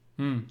after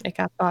Hmm. it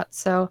got bought.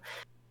 So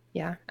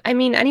yeah. I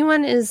mean,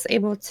 anyone is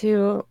able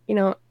to,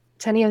 to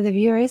any of the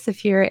viewers,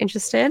 if you're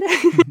interested,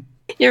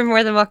 you're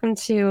more than welcome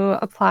to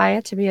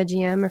apply to be a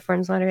GM or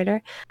forums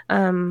moderator.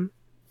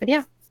 But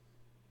yeah,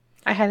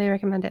 I highly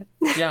recommend it.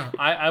 Yeah,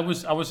 I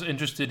was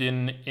interested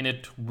in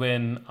it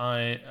when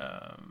I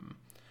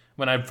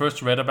when I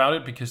first read about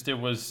it, because there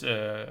was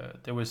a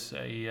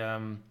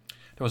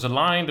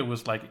line that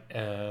was like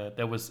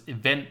there was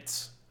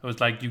events. It was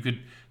like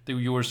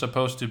you were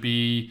supposed to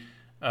be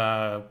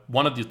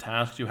one of the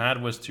tasks you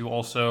had was to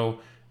also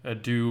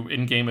do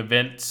in-game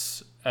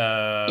events with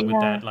Yeah,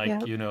 that,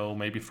 like yeah.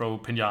 maybe throw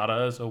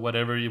pinatas or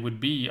whatever it would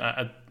be.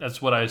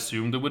 That's what I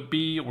assumed it would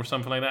be, or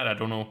something like that. I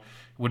don't know.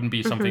 It wouldn't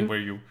be something Hmm. where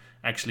you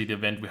actually the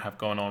event we have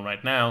going on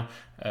right now.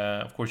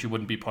 Of course, you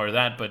wouldn't be part of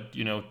that, but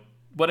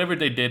whatever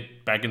they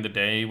did back in the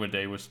day, where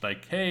they was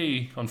like,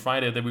 hey, on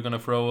Friday they were gonna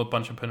throw a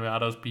bunch of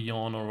pinatas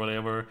beyond or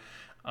whatever.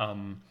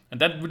 And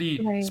that really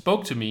Right.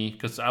 spoke to me,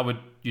 because I would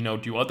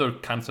do other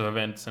kinds of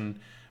events,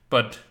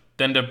 but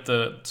then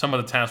the some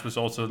of the tasks was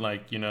also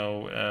like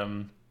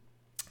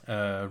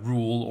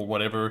rule or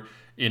whatever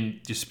in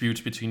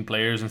disputes between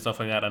players and stuff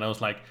like that. And I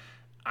was like,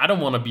 I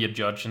don't want to be a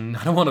judge, and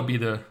I don't want to be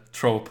the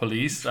troll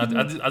police.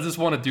 I just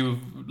want to do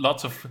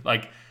lots of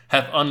like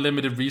have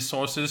unlimited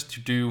resources to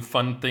do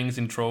fun things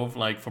in Trove,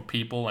 like for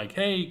people, like,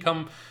 hey,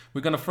 come,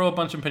 we're gonna throw a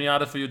bunch of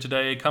pinata for you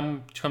today.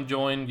 Come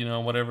join,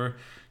 whatever,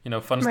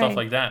 fun stuff Right.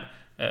 like that.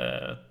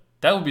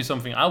 That would be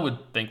something I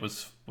would think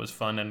was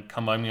fun, and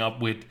coming up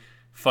with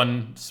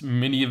fun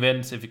mini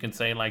events, if you can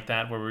say it like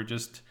that, where we're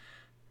just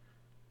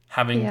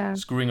having Yeah.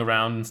 screwing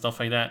around and stuff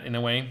like that in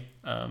a way.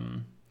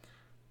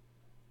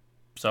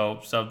 So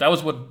that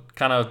was what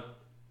kind of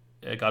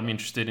got me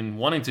interested in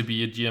wanting to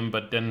be a GM,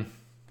 but then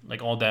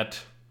like all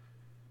that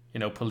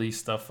police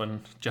stuff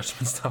and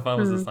judgment stuff, I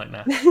was Mm. just like,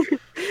 nah.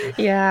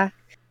 Yeah.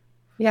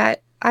 Yeah.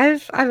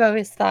 I've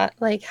always thought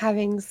like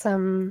having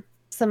some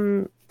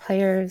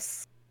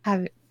players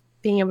have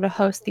being able to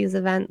host these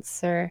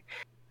events or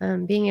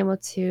being able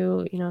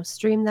to,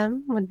 stream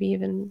them would be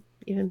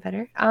even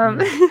better.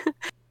 Mm.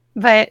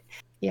 But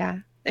yeah,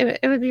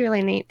 it would be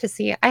really neat to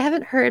see. I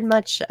haven't heard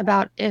much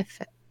about if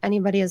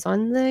anybody is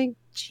on the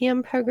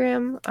GM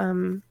program,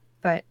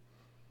 but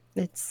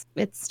it's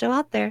still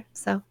out there.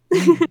 So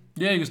Mm.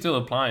 Yeah, you can still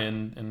apply,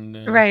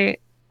 and right,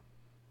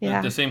 the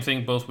yeah. same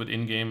thing both with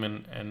in game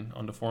and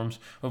on the forums.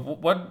 But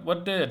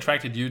what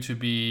attracted you to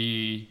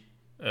be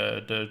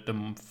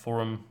the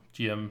forum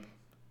GM?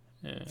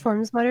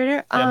 Forms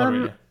moderator. Yeah,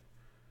 moderator.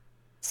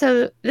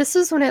 So this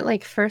was when it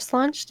like first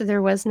launched.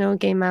 There was no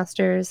game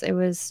masters. It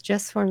was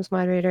just forums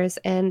moderators.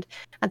 And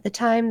at the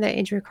time, the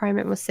age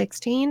requirement was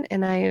 16,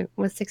 and I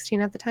was 16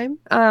 at the time.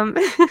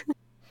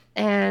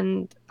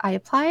 And I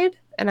applied,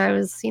 and I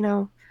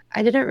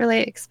didn't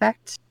really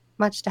expect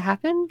much to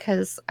happen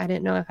because I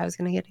didn't know if I was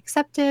going to get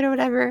accepted or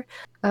whatever.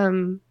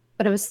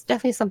 But it was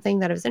definitely something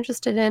that I was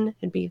interested in.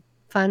 It'd be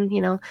fun.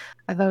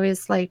 I've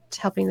always liked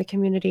helping the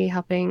community,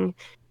 helping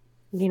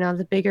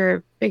the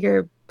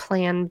bigger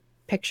plan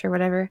picture,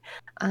 whatever.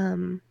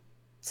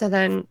 So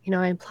then,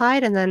 I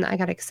applied and then I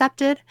got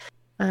accepted.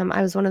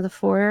 I was one of the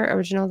 4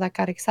 original that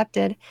got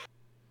accepted.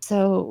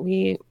 So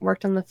we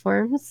worked on the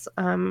forms.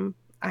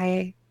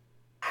 I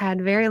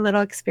had very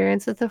little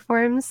experience with the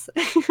forms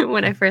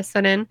when I first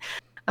went in.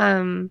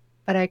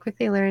 But I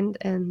quickly learned,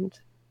 and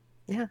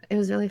yeah, it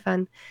was really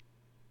fun.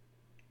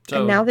 And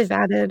So now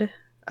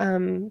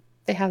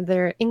they have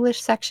their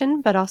English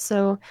section, but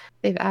also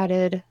they've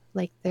added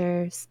like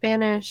their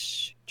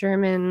Spanish,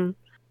 German,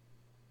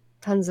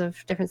 tons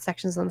of different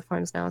sections on the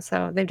forums now.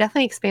 So they've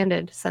definitely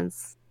expanded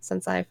since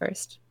I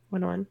first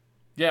went on.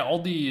 yeah,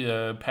 all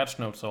the patch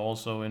notes are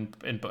also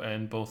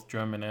in both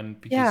German, and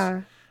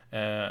because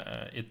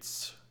Yeah.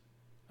 it's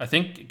I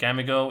think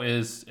Gamigo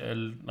is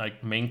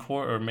like main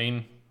core or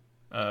main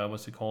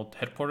what's it called,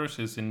 headquarters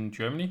is in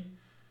Germany.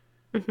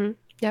 Hmm.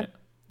 Yeah, Yep.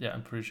 yeah,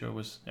 I'm pretty sure it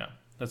was. Yeah,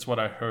 that's what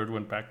I heard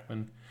when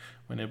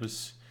it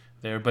was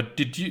there. But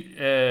did you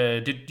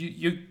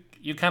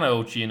kind of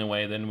OG in a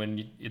way then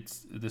when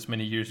it's this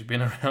many years you've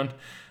been around?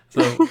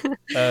 So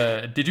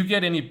did you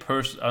get any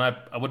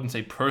I wouldn't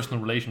say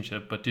personal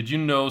relationship, but did you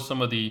know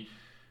some of the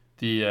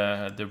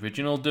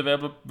original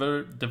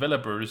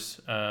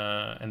developers,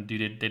 and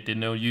did they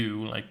know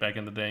you like back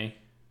in the day?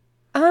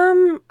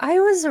 I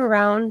was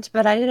around,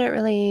 but I didn't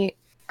really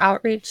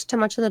outreach to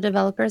much of the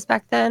developers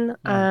back then.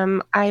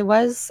 Mm.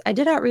 I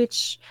did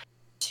outreach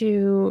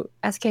to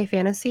SK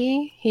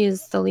Fantasy.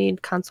 He's the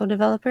lead console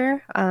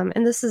developer.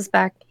 And this is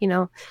back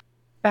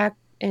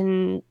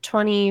in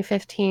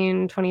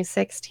 2015,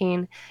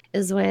 2016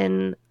 is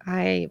when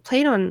I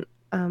played on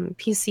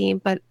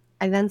PC, but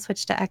I then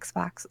switched to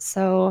Xbox.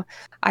 So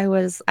I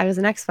was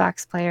an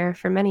Xbox player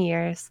for many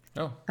years.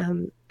 Oh.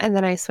 And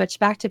then I switched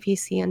back to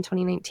PC in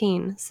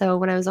 2019. So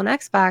when I was on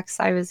Xbox,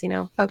 I was,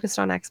 focused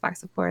on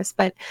Xbox, of course,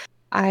 but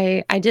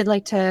I did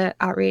like to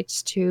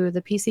outreach to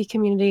the PC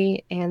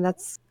community, and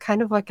that's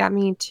kind of what got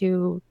me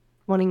to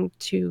wanting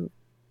to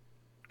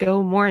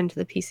go more into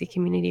the PC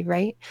community,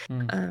 right?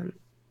 Mm.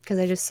 Because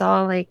I just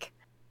saw like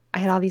I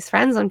had all these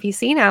friends on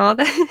PC now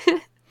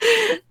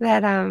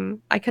that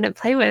I couldn't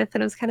play with,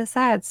 and it was kind of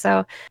sad.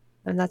 So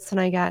and that's when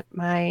I got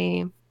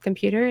my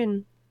computer,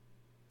 and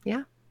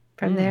yeah,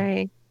 from Mm. there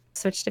I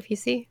switched to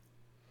PC.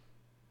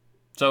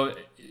 So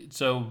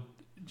so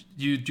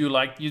you do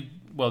like you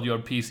well you're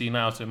PC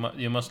now, so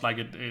you must like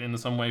it in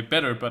some way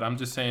better. But I'm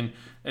just saying,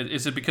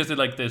 is it because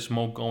like there's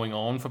more going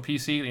on for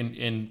PC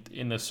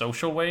in a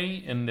social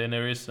way, and then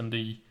there is in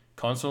the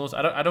consoles?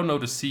 I don't know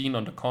the scene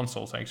on the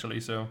consoles actually.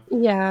 So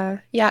Yeah,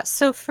 yeah.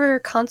 So for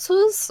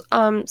consoles,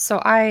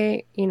 so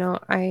I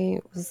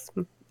was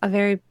a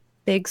very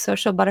big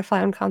social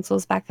butterfly on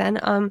consoles back then.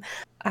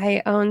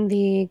 I own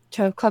the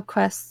Trove Club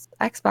Quest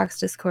Xbox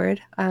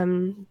Discord.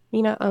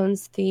 Nina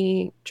owns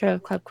the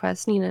Trove Club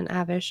Quest. Nina and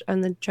Avish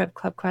own the Trove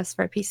Club Quest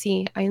for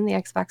PC. I own the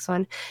Xbox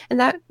one, and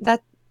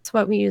that's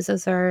what we use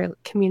as our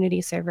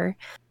community server.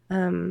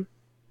 Um,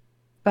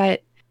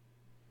 but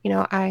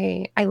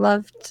I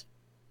loved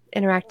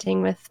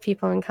interacting with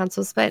people in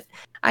consoles, but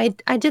I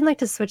did like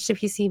to switch to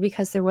PC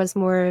because there was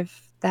more of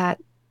that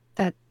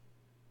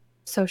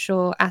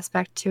social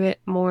aspect to it,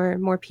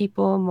 more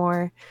people,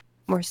 more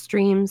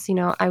streams.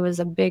 I was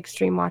a big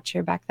stream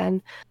watcher back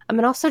then.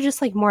 And also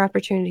just like more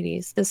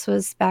opportunities.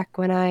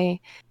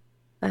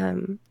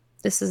 Um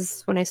this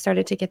is when I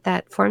started to get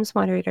that forums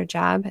moderator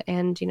job,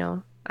 and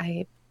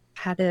I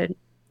had to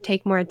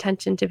take more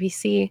attention to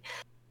PC.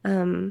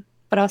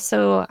 But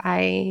also,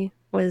 I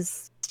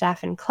was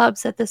staff in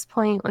clubs at this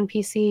point on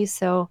PC.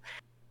 So,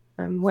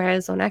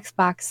 whereas on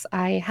Xbox,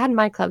 I had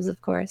my clubs,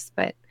 of course,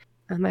 but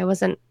I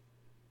wasn't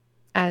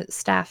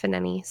staff in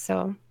any.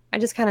 So, I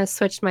just kind of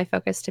switched my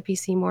focus to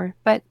PC more.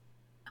 But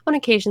on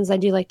occasions, I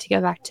do like to go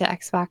back to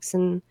Xbox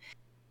and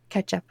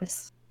catch up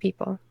with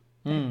people.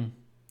 But hmm.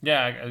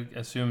 Yeah, I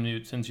assume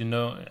you, since you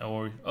know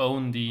or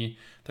own the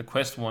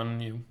Quest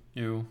one,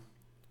 you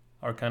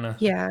are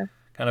yeah.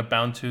 kind of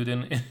bound to it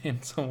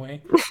in some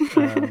way.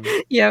 Um,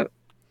 Yep.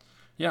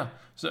 yeah.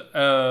 So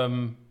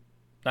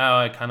now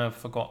I kind of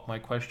forgot my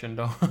question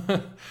though.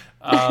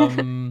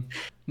 um,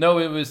 no,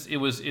 it was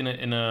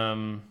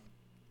in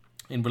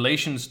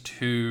relations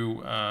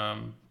to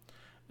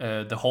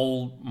the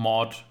whole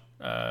mod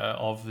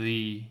of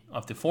the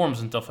forums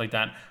and stuff like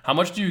that. How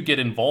much do you get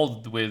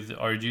involved with,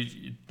 or do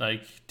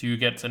you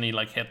get any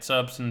like heads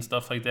ups and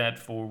stuff like that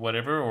for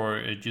whatever,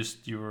 or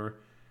just your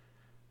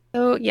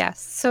So,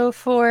 yes. So,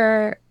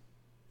 for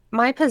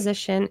my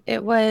position,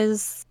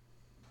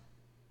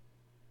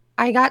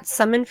 I got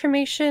some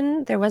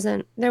information. There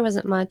wasn't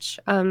much,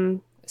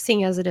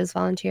 seeing as it is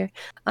volunteer.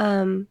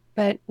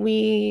 But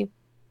we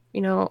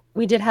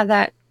did have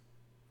that.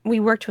 We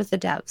worked with the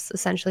devs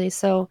essentially,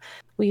 so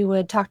we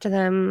would talk to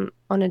them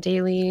on a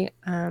daily,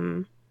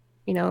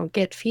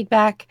 get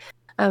feedback.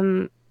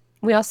 Um,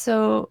 we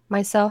also,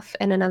 myself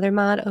and another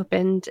mod,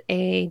 opened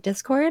a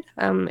Discord.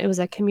 It was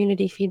a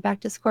community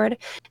feedback Discord,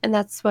 and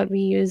that's what we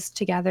used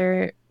to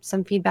gather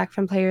some feedback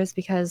from players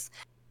because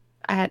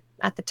at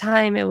the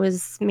time it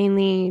was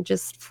mainly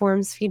just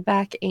forums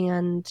feedback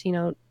and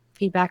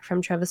feedback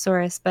from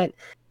Trevosaurus, but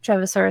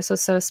Trevosaurus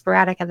was so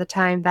sporadic at the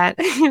time that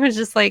it was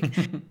just like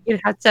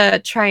you'd have to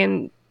try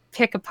and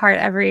pick apart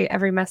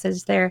every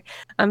message there.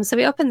 So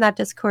we opened that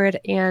Discord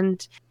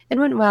and it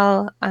went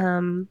well.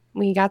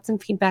 We got some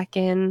feedback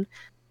in.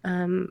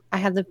 I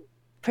had the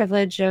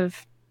privilege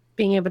of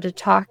being able to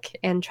talk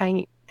and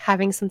trying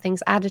having some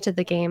things added to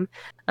the game,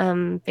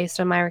 based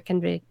on my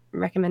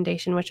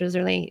recommendation, which was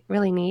really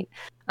really neat.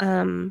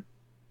 Um,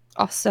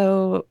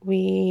 Also,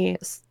 we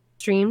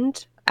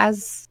streamed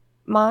as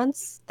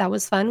mods. That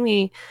was fun.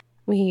 We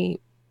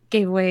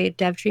gave away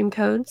dev dream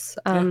codes.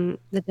 yeah.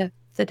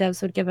 The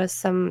devs would give us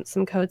some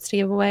codes to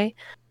give away.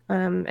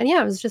 And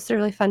yeah, it was just a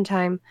really fun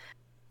time.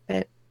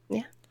 But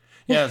yeah.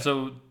 Yeah,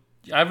 so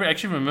I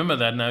actually remember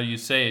that now you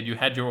say it. You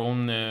had your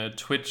own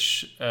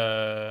Twitch,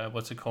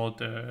 what's it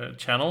called,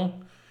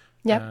 channel.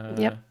 Yep.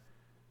 Uh, Yep.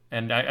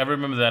 and I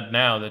remember that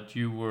now that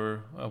you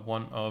were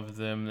one of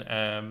them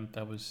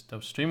that was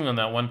streaming on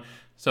that one.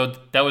 So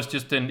that was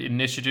just an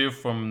initiative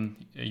from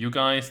you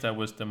guys. That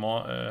was the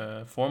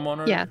forum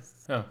monitor.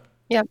 Yes. Yeah.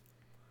 Yep.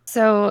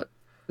 So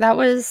that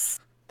was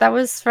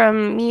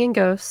from me and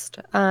Ghost.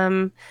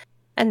 And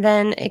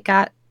then it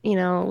got,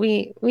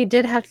 we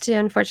did have to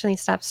unfortunately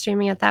stop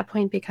streaming at that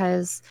point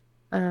because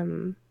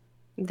um,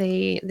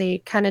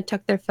 they kind of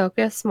took their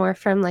focus more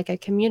from like a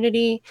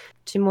community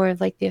to more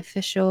of like the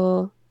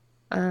official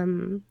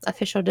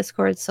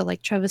Discord. So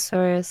like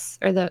Trevosaurus,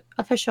 or the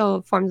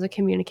official forms of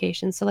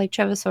communication. So like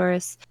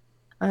Trevosaurus,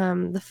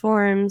 the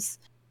forums,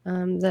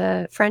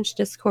 the French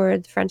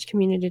Discord, the French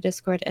community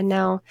Discord, and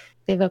now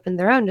they've opened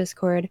their own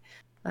Discord.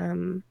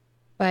 Um,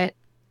 but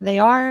they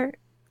are,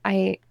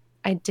 I,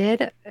 I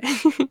did,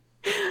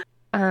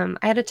 I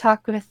had a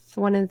talk with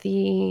one of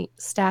the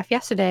staff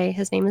yesterday.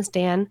 His name is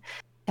Dan.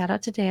 Shout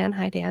out to Dan.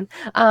 Hi, Dan.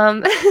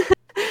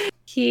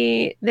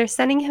 They're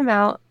sending him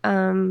out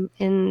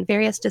in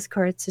various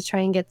Discords to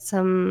try and get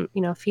some,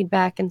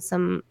 feedback and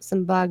some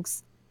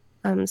bugs.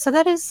 So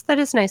that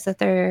is nice that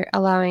they're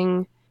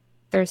allowing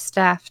their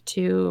staff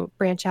to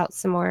branch out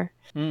some more.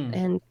 Mm.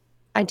 And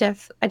I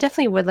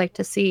definitely would like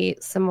to see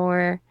some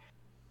more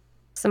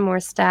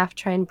staff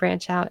try and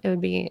branch out. It'd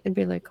be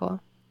really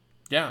cool.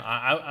 Yeah,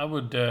 I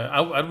would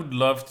I would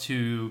love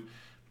to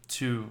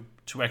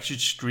actually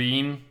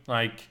stream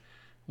like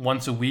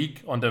once a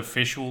week on the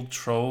official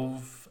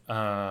Trove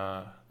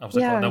I was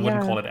Yeah, I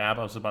wouldn't yeah. call it app.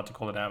 I was about to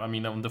call it app. I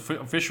mean, on the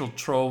official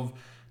Trove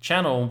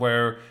channel,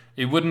 where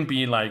it wouldn't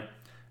be like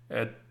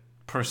uh,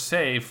 per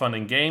se fun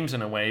and games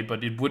in a way,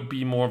 but it would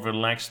be more of a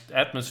relaxed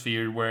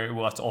atmosphere where it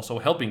was also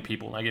helping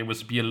people. Like it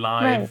was be a Right.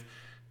 live,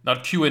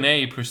 not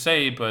Q&A per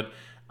se, but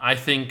I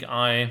think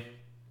I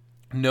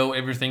know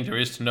everything there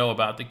is to know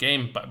about the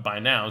game by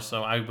now,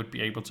 so I would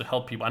be able to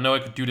help people. I know I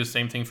could do the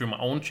same thing through my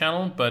own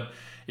channel, but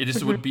it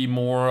just Hmm. would be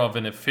more of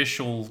an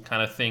official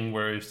kind of thing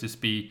where it's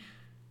just be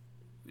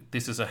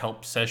this is a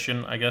help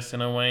session, I guess,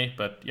 in a way.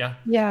 But yeah,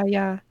 Yeah,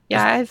 yeah.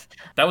 Yeah, because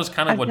I've that was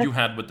kind of I've what def- you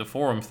had with the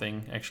forum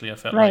thing. Actually, I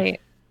felt like.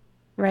 right.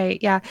 Right,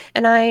 yeah.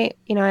 And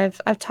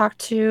I've talked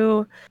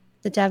to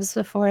the devs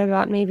before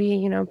about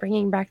maybe,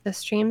 bringing back the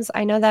streams.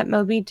 I know that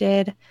Moby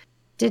did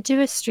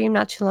do a stream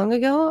not too long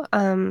ago,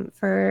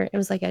 for it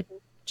was like a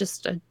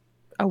just a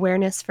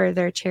awareness for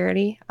their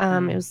charity. It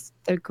Mm, was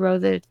the Grow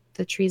the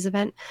Trees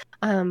event.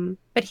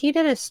 But he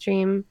did a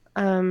stream,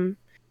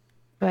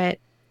 but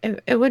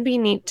it would be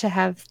neat to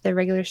have the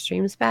regular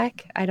streams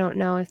back. I don't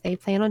know if they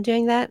plan on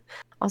doing that.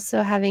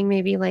 Also having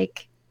maybe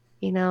like,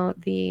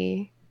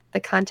 the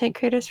content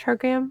creators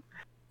program,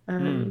 mm.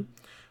 um,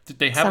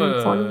 They have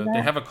some form of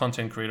that a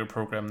content creator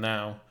program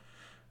now.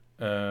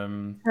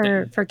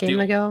 for Game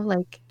The Ago.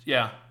 Like,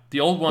 yeah, the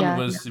old one yeah,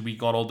 yeah. was we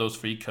got all those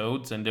free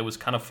codes, and it was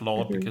kind of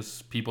flawed Hmm.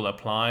 because people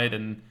applied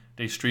and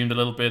they streamed a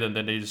little bit and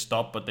then they just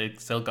stopped, but they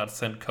still got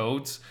sent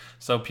codes,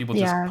 so people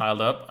just Yeah.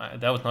 piled up.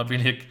 That was not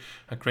really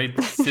a great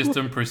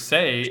system per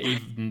se,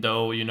 even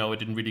though it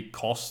didn't really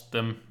cost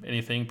them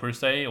anything per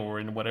se or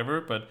in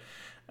whatever. But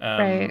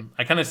Right.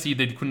 I kind of see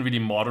they couldn't really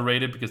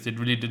moderate it because they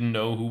really didn't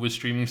know who was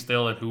streaming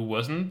still and who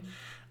wasn't.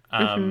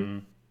 Hmm.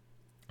 Um,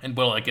 and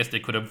well, I guess they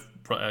could have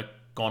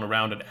gone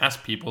around and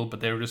asked people, but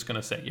they were just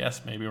gonna say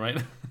yes, maybe,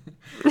 right?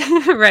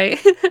 Right.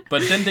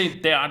 But then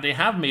they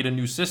have made a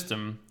new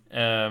system.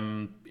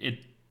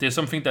 There's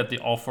something that they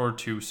offer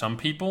to some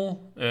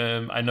people.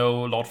 I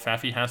know Lord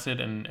Faffy has it,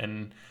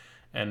 and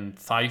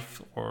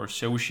Thife or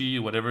Shoshi,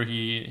 whatever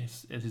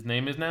his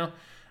name is now.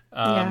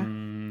 Yeah.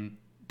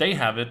 They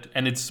have it,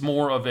 and it's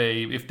more of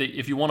a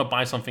if you want to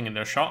buy something in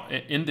their shop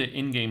in the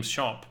in-game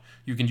shop,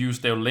 you can use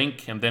their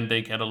link, and then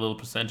they get a little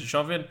percentage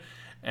of it.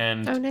 Oh,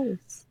 And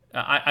nice.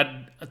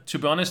 to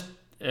be honest,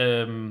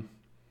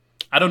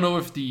 I don't know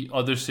if the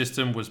other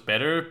system was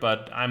better,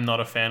 but I'm not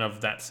a fan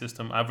of that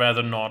system. I'd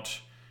rather not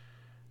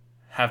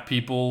have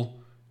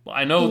people. Well,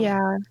 I know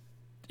Yeah.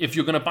 if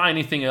you're gonna buy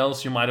anything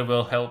else, you might as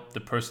well help the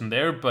person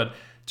there. But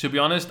to be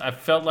honest, I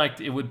felt like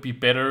it would be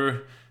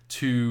better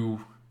to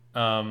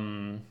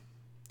um,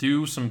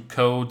 do some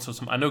codes or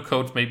some. I know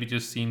codes maybe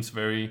just seems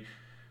very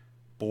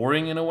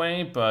boring in a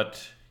way,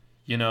 but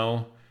you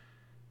know,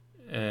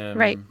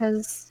 Right. um,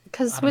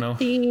 Because I don't with know.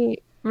 the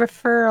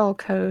referral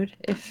code,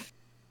 if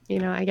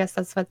I guess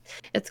that's what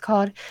it's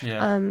called,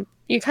 Yeah.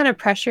 you kind of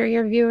pressure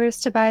your viewers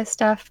to buy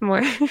stuff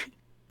more,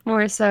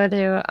 more so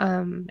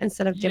to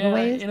instead of Yeah,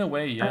 giveaways. in a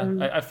way, yeah.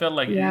 Um, I felt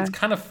like yeah. it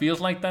kind of feels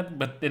like that,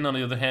 but then on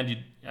the other hand,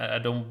 I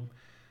don't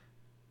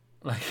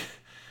like.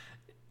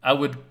 I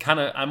would kind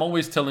of. I'm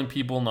always telling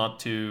people not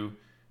to,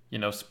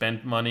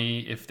 spend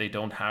money if they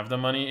don't have the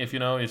money. If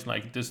it's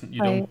like this,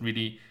 you don't Right.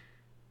 really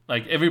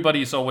like.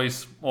 Everybody's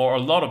always, or a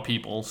lot of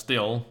people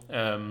still.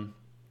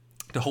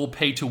 The whole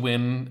pay to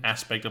win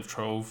aspect of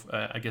Trove,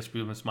 I guess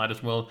we might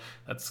as well.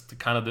 That's the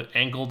kind of the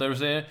angle there's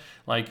there.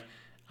 Like,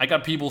 I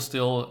got people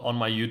still on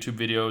my YouTube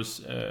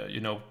videos,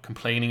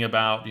 complaining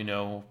about,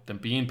 them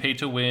being pay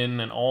to win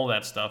and all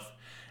that stuff.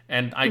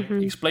 And I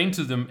Hmm. explain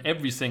to them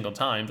every single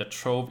time that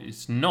Trove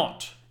is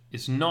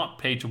not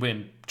pay to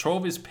win.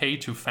 Trove is pay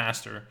to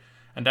faster.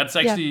 And that's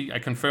Yeah. actually, I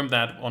confirmed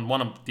that on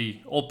one of the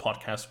old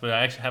podcasts where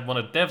I actually had one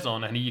of the devs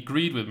on and he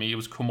agreed with me. It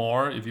was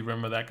Kumar, if you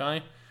remember that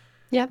guy.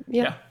 Yep.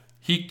 Yep.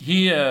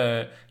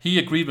 Yeah, he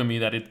agreed with me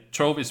that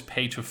Trove is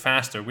pay to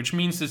faster, which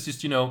means it's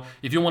just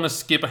if you want to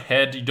skip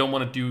ahead, you don't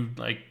want to do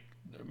like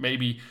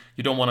maybe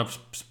you don't want to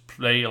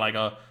play like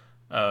a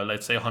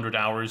let's say 100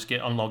 hours,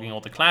 get unlocking all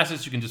the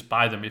classes. You can just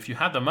buy them if you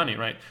have the money,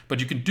 right? But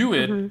you can do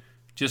it, Hmm.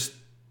 just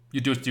you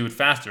just do it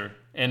faster,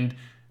 and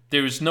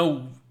there is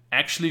no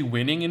actually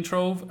winning in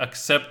Trove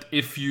except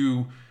if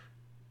you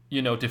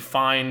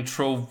define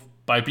Trove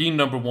by being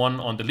number one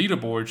on the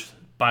leaderboards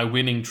by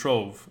winning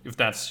Trove, if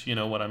that's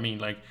what I mean.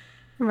 Like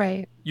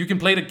Right. you can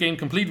play the game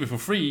completely for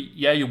free.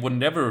 Yeah, you would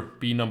never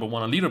be number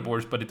one on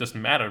leaderboards, but it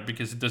doesn't matter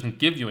because it doesn't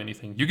give you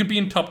anything. You can be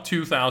in top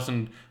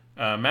 2,000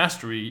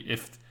 mastery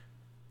if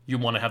you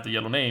want to have the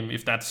yellow name,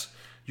 if that's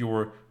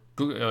your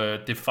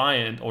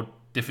defiant or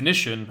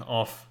definition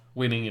of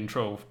winning in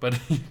Trove. But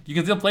you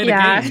can still play the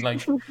Yeah. game.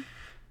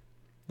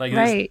 Like this.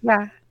 Right.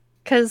 Yeah.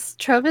 Because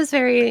Trove is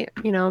very,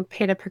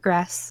 pay to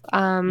progress.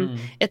 Mm.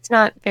 It's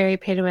not very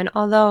pay to win.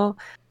 Although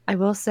I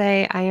will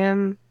say I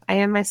am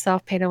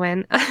myself pay to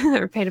win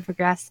or pay to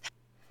progress.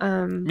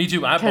 Me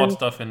too. I bought Because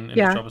stuff in the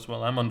yeah. shop as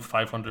well. I'm on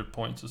 500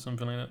 points or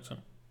something like that. So.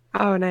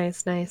 Oh,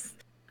 nice, nice.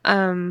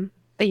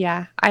 But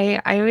yeah,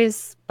 I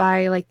always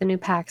buy like the new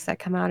packs that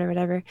come out or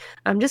whatever.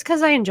 Just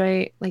because I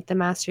enjoy like the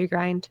mastery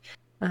grind.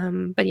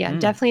 But yeah, Mm.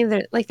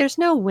 definitely there's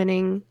no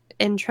winning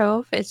in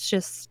Trove. It's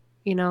just,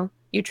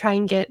 you try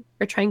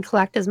and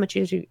collect as much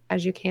as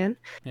you can.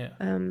 Yeah.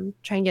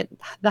 Try and get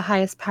the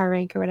highest power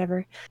rank or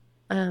whatever.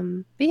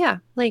 But yeah,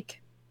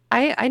 like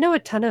I know a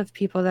ton of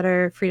people that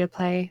are free to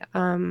play.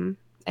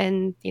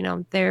 And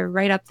they're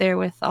right up there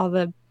with all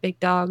the big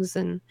dogs,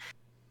 and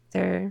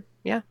they're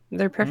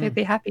Mm.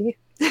 perfectly happy.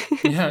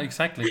 Yeah,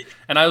 exactly.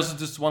 And I also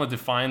just want to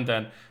define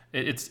that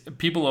it's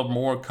people are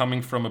more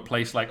coming from a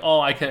place like, oh,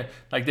 I can,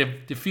 like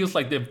it feels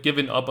like they've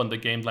given up on the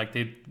game, like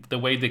the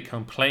way they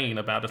complain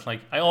about it,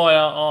 like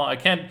I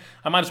can't,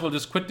 I might as well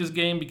just quit this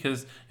game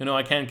because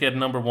I can't get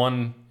number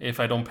one if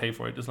I don't pay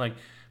for it. It's like,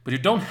 but you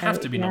don't have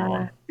Right, to be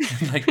number yeah.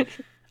 one. Like,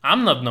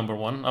 I'm not number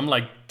one. I'm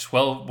like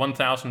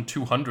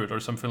 1,200 or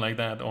something like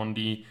that on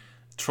the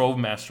Trove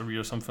Mastery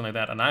or something like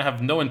that, and I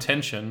have no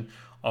intention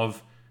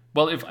of,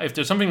 well, if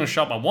there's something in the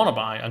shop I want to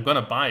buy, I'm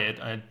gonna buy it.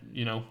 I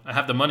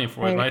have the money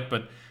for it, Right. right?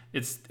 But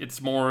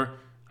it's more,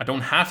 I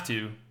don't have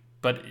to.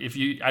 But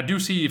I do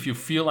see if you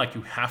feel like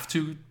you have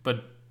to,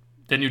 but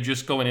then you're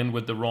just going in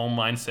with the wrong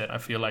mindset. I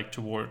feel like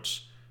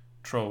towards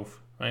Trove,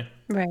 right?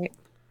 Right.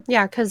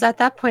 Yeah, because at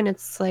that point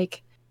it's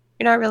like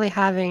you're not really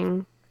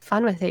having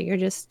fun with it. You're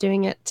just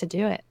doing it to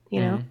do it.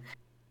 Mm-hmm.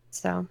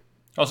 So,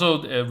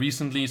 Also,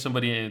 recently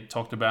somebody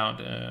talked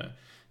about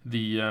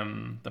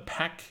the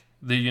pack.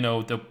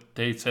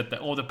 They said that,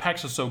 oh, the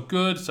packs are so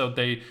good, so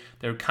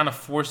they're kind of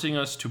forcing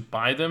us to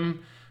buy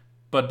them.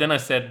 But then I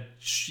said,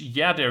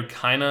 yeah, they're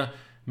kind of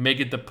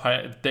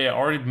they are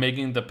already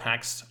making the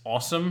packs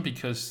awesome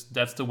because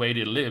that's the way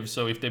they live.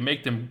 So if they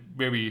make them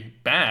very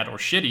bad or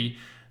shitty,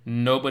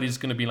 nobody's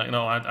gonna be like,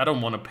 no, I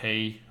don't want to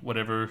pay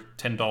whatever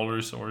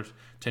 $10 or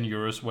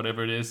 €10,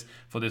 whatever it is,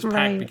 for this pack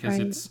right, because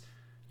right.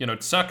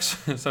 it sucks.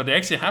 So they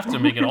actually have to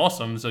make it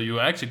awesome. So you're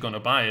actually gonna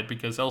buy it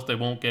because else they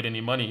won't get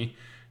any money.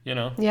 You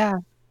know. Yeah.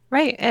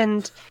 Right.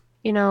 And,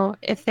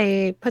 if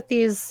they put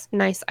these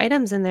nice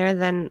items in there,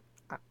 then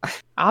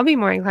I'll be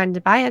more inclined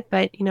to buy it.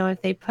 But,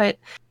 if they put,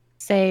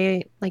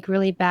 say, like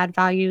really bad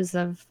values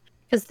of,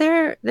 because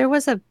there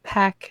was a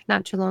pack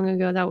not too long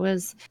ago that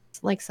was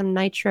like some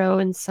nitro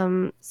and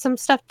some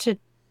stuff to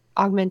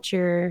augment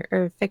your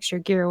or fix your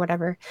gear or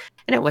whatever.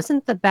 And it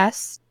wasn't the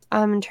best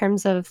in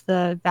terms of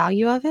the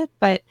value of it,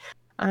 but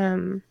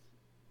um,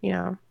 you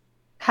know,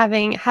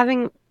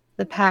 having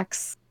the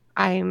packs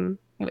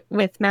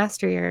with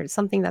mastery or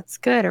something that's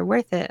good or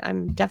worth it,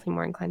 I'm definitely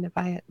more inclined to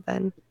buy it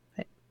then.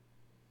 But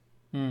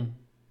Hmm.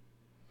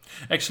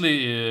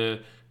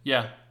 Actually,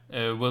 yeah.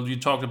 Well, you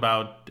talked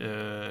about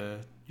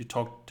you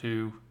talked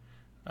to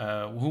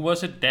who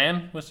was it?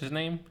 Dan was his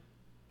name.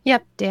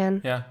 yep,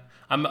 Dan. Yeah,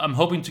 I'm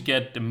hoping to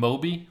get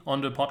Moby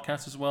on the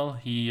podcast as well.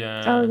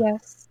 Oh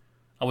yes.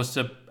 I was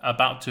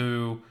about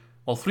to.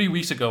 Well, 3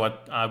 weeks ago,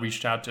 I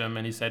reached out to him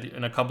and he said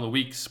in a couple of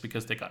weeks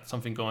because they got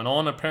something going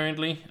on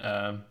apparently.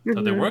 So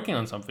they're Hmm. working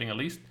on something at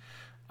least.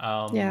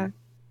 Yeah. Um,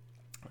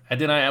 and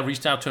then I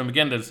reached out to him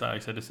again. I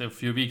said it's a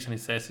few weeks, and he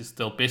says he's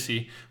still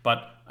busy.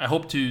 But I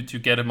hope to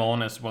get him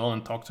on as well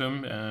and talk to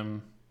him Yeah,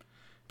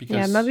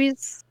 because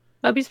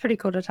Moby's pretty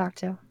cool to talk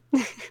to.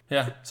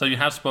 yeah. So you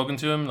have spoken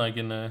to him like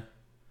in a.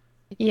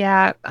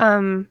 Yeah,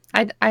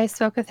 I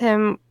spoke with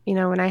him,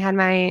 when I had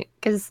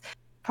because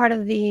part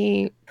of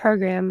the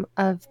program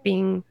of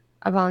being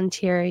a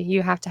volunteer,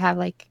 you have to have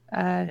like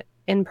a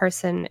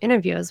in-person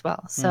interview as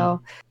well.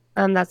 So,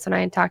 Mm. that's when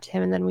I had talked to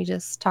him, and then we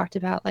just talked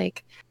about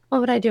like what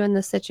would I do in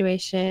this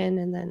situation,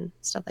 and then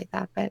stuff like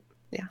that. But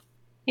yeah,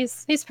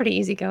 he's pretty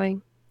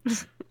easygoing.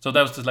 So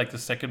that was just like the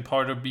second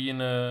part of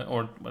being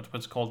or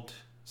what's called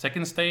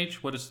second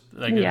stage. What is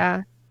like a.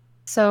 Yeah.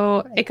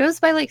 So it goes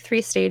by like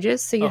three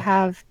stages. So you Oh.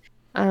 have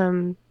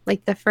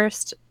like the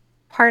first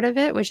part of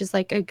it, which is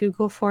like a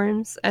Google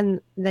Forms,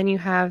 and then you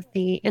have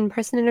the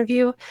in-person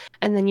interview,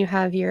 and then you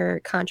have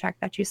your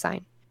contract that you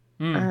sign.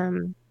 Mm.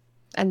 Um,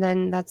 and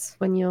then that's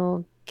when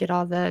you'll get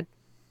all the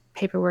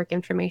paperwork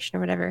information or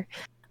whatever.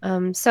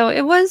 So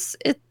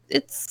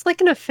it's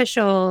like an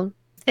official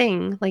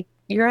thing, like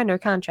you're under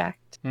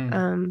contract.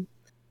 Mm.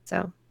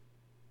 So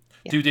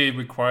yeah. Do they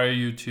require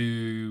you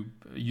to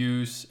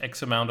use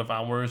X amount of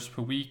hours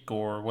per week,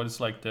 or what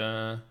is like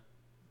the?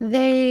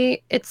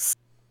 It's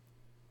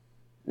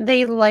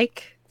they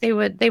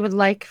would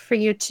like for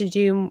you to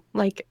do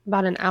like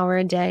about an hour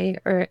a day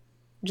or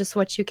just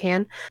what you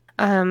can.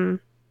 Um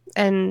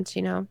and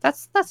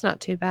that's not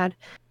too bad.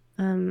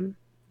 Um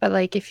but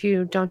like if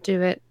you don't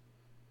do it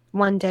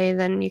one day,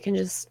 then you can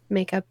just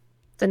make up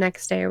the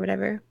next day or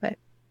whatever. But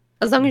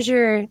as long Mm. as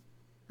you're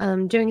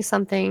doing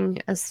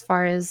something as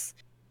far as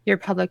your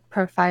public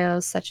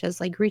profiles, such as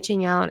like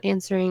reaching out,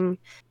 answering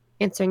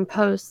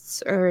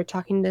posts or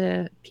talking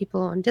to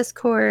people on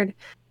Discord,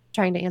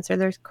 trying to answer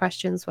their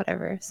questions,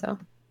 whatever. So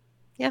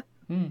yeah.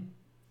 Mm.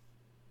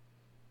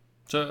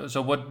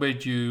 So what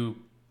made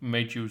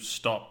you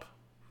stop?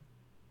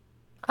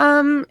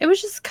 It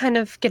was just kind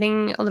of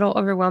getting a little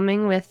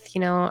overwhelming with,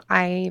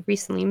 I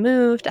recently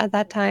moved at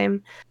that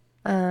time.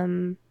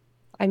 Um,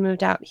 I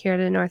moved out here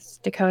to North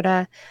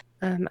Dakota.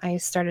 I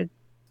started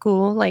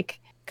school, like,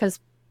 because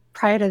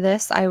prior to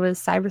this, I was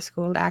cyber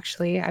schooled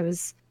actually. I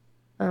was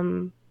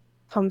um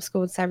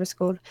homeschooled, cyber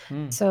schooled.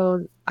 Mm.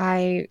 So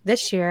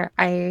this year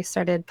I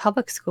started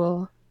public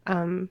school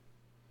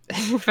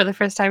for the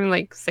first time in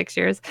like 6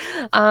 years.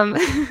 Um,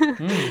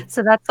 Mm.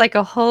 so that's like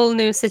a whole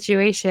new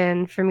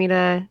situation for me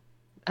to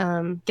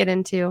get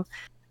into,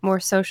 more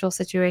social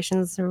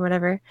situations or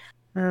whatever.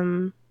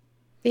 Um,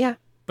 yeah,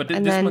 But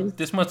and then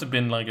this must have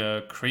been like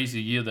a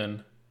crazy year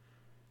then.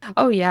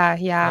 oh yeah,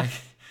 yeah.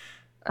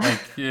 Like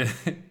yeah,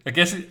 I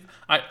guess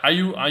are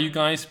you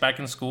guys back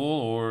in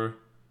school or?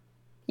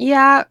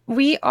 Yeah,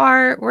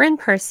 we're in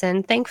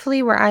person.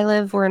 Thankfully, where I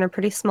live, we're in a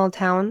pretty small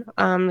town.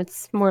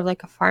 It's more of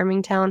like a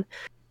farming town.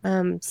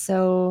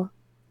 So,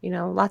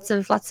 lots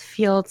of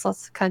fields,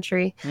 lots of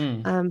country.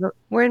 Mm. But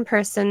we're in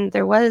person.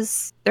 There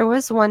was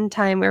one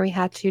time where we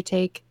had to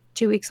take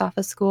 2 weeks off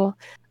of school,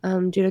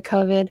 due to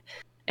COVID.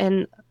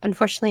 And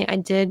unfortunately I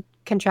did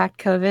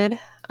contract COVID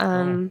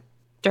Oh.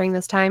 during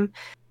this time.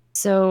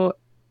 So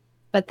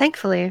but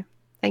thankfully,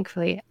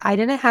 I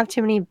didn't have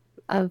too many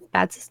of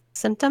bad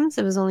symptoms.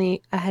 It was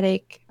only a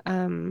headache,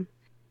 and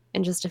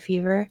just a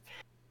fever.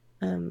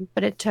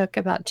 But it took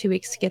about 2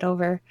 weeks to get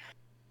over.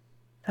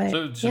 But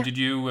So yeah. did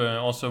you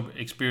also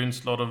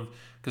experience a lot of,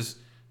 because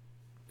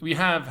we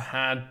have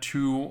had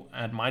two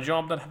at my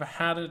job that have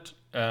had it.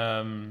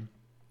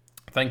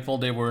 Thankful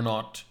they were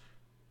not,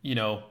 you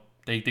know,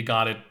 they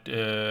got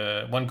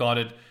it. One got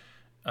it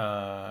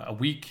a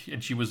week,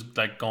 and she was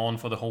like gone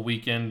for the whole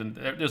weekend, and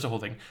there's a whole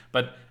thing.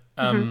 But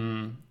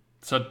Hmm.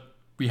 so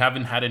we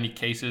haven't had any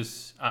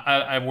cases.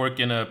 I work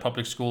in a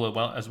public school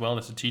as well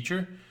as a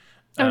teacher,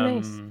 Oh,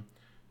 nice. um,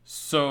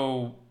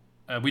 so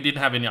we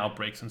didn't have any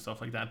outbreaks and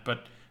stuff like that. But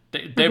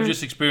they've Hmm.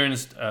 just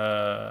experienced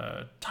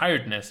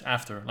tiredness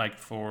after, like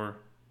for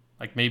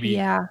like maybe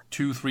Yeah.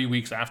 2-3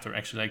 weeks after,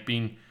 actually, like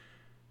being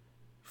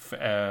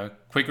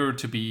quicker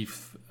to be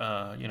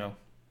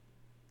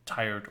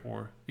tired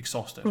or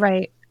exhausted.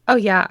 Right. Oh,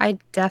 yeah. I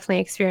definitely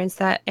experienced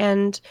that,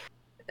 and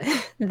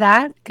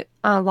that,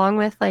 along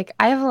with like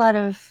I have a lot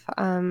of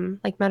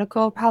like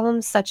medical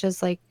problems such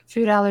as like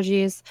food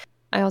allergies.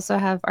 I also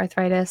have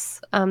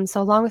arthritis.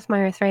 So along with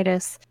my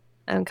arthritis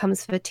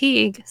comes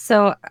fatigue.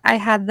 So I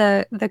had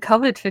the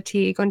COVID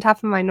fatigue on top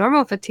of my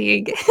normal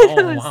fatigue. it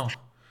Oh was wow.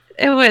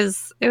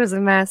 it was a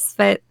mess,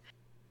 but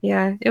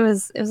yeah, it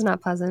was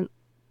not pleasant.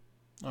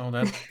 Oh,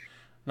 that.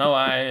 No,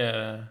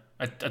 I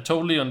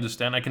totally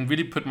understand. I can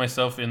really put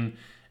myself in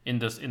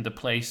the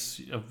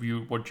place of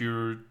you, what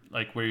you're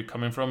like, where you're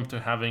coming from, to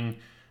having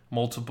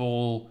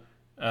multiple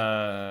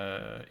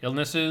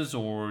illnesses,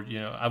 or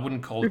I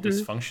wouldn't call it Hmm.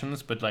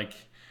 dysfunctions, but like,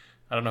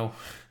 I don't know.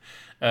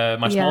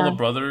 My smaller Yeah.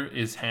 brother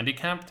is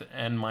handicapped,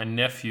 and my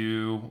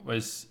nephew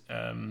was.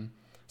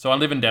 So I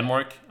live in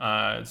Denmark.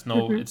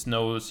 Hmm. It's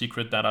no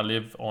secret that I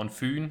live on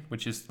Fyn,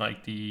 which is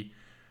like the,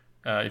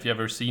 if you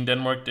ever seen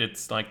Denmark,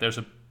 it's like there's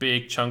a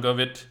big chunk of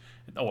it.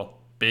 Oh well,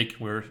 big.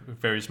 We're a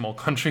very small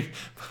country,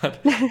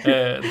 but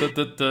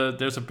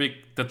there's a big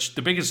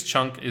the biggest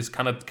chunk is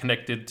kind of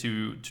connected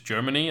to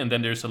Germany, and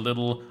then there's a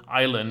little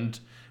island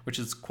which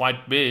is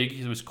quite big.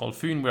 It was called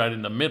Fyn, right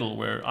in the middle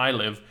where I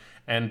live,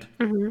 and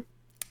Hmm.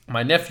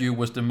 my nephew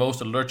was the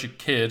most allergic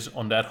kid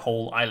on that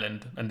whole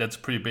island, and that's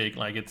pretty big.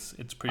 Like it's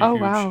pretty Oh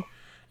huge. wow.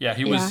 Yeah,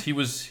 Yeah. he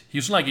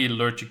was like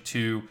allergic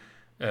to,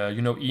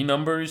 e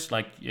numbers.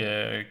 Like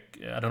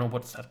I don't know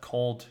what's that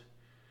called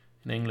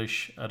in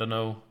English. I don't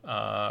know.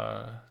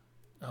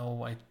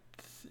 Oh,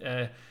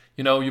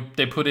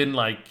 they put in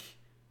like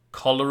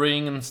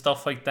coloring and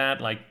stuff like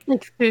that. Like,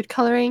 Like food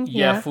coloring.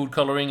 yeah, Yeah. food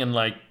coloring and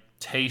like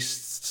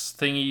tastes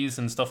thingies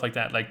and stuff like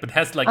that. Like, but it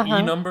has like e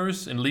Uh-huh.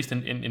 numbers. At least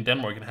in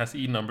Denmark, it has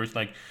e numbers.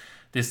 Like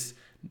this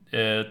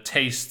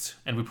taste,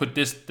 and we put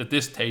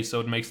this taste, so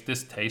it makes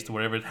this taste or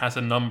whatever. It has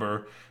a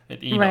number, an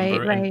e Right.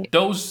 number, and Right.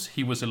 those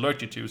he was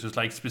allergic to. So it's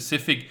like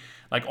specific,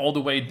 like all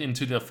the way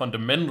into the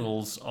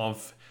fundamentals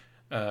of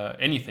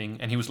anything.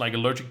 And he was like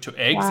allergic to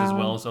eggs as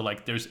well. Wow. So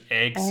like there's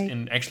eggs Right.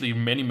 in actually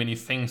many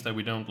things that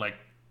we don't like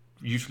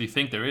usually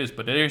think there is,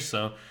 but there is.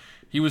 So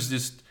he was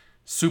just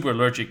super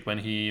allergic when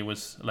he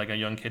was like a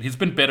young kid. He's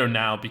been better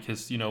now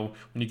because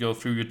when you go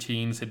through your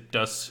teens, it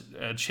does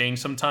change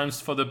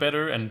sometimes for the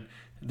better. And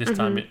this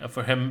time, Hmm.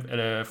 for him,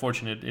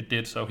 fortunate it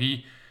did. So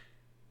he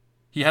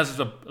has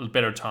a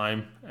better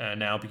time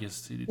now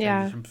because he changes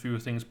Yeah. some few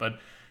things.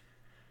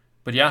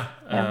 But yeah,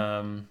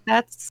 Yeah.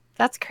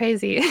 That's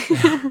crazy.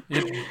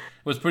 it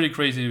was pretty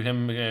crazy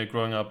him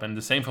growing up, and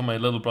the same for my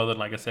little brother.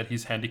 Like I said,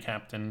 he's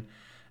handicapped, and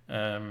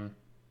um,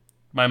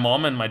 my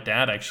mom and my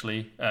dad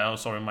actually,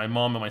 my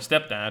mom and my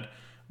stepdad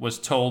was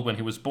told when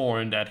he was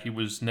born that he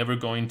was never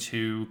going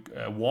to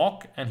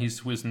walk, and he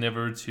was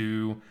never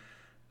to,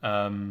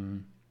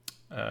 um,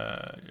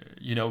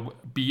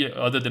 be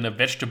other than a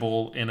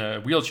vegetable in a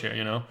wheelchair.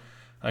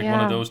 Like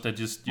one of Yeah. those that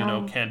just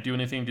Wow. can't do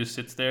anything, just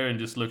sits there and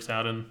just looks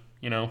out and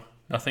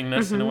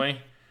nothingness in a Hmm.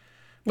 way.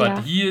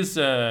 But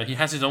Yeah. he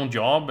has his own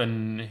job,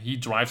 and he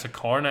drives a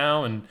car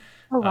now, and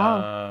Oh, wow.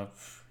 uh,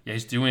 yeah,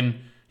 he's doing.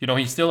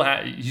 He still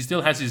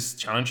has his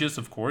challenges,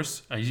 of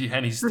course,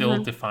 and he's still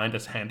Hmm. defined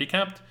as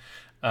handicapped.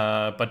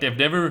 But they've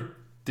never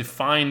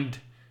defined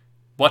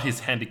what his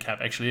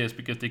handicap actually is,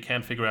 because they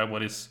can't figure out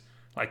what is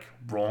like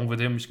wrong with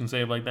him. You can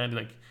say it like that.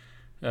 Like,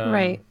 um,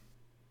 Right.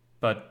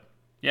 but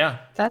yeah,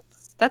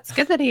 That's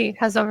good that he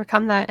has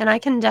overcome that, and I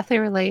can definitely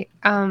relate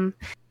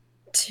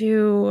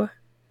to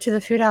the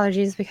food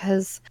allergies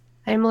because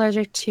I'm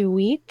allergic to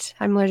wheat,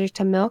 I'm allergic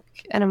to milk,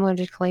 and I'm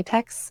allergic to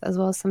latex as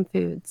well as some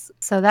foods.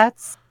 So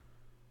that's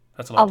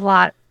that's a a lot.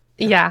 lot.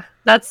 Yeah,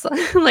 that's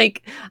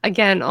like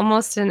again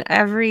almost in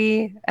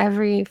every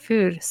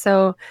food.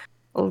 So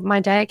my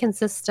diet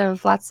consists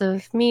of lots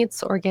of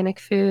meats, organic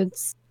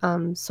foods,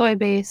 soy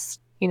based.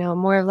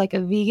 More of like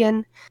a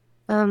vegan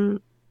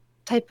um,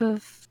 type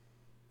of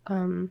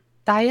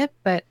diet,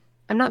 but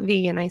I'm not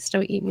vegan. I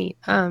still eat meat.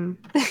 Hmm.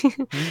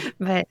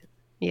 But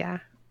yeah,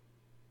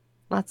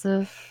 lots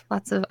of.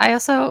 I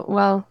also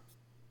well,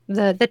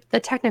 the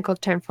technical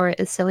term for it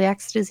is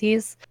celiac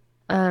disease,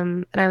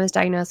 and I was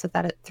diagnosed with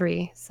that at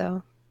 3.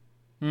 So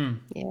Hmm.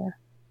 yeah,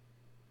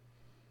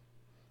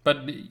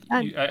 But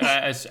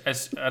that,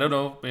 as I don't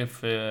know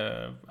if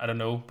I don't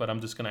know, but I'm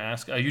just gonna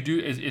ask. You do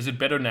is it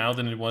better now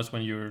than it was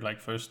when you were like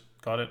first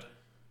got it?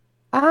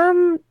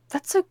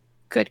 that's a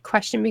good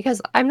question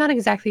because I'm not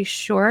exactly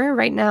sure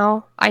right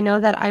now. I know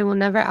that I will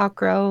never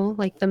outgrow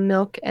like the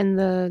milk and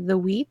the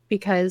wheat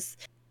because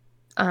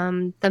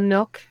the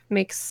milk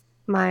makes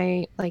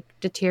my like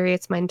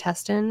deteriorates my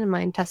intestine and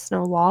my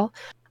intestinal wall.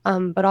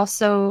 But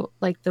also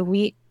like the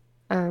wheat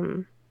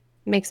um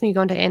makes me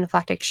go into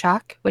anaphylactic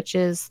shock, which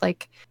is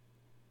like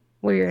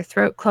where your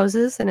throat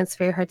closes and it's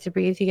very hard to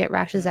breathe. You get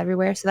rashes Hmm.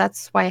 everywhere. So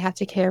that's why I have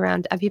to carry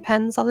around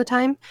EpiPens all the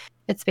time.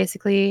 It's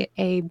basically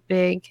a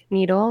big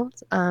needle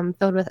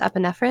filled with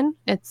epinephrine.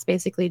 It's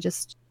basically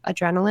just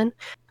adrenaline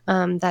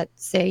that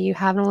say you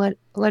have an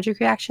allergic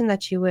reaction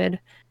that you would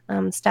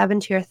stab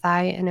into your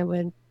thigh and it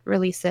would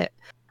release it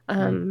Hmm.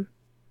 um,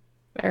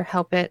 or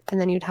help it. And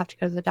then you'd have to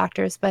go to the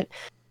doctors. But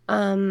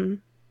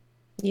um,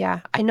 yeah,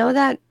 I know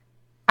that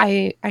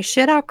I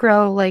should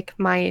outgrow like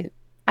my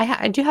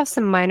I do have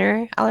some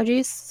minor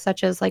allergies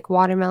such as like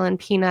watermelon,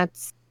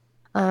 peanuts,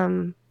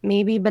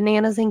 maybe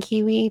bananas and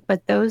kiwi,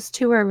 but those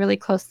 2 are really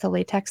close to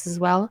latex as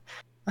well.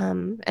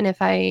 And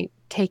if I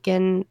take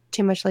in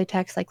too much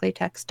latex, like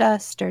latex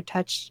dust or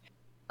touch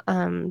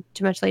too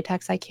much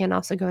latex, I can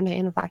also go into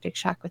anaphylactic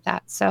shock with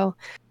that. So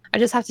I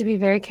just have to be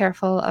very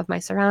careful of my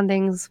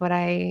surroundings, what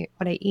I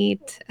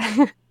eat.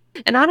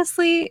 And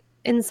honestly,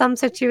 in some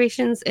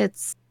situations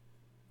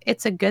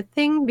it's a good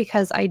thing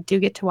because I do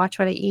get to watch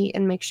what I eat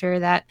and make sure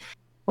that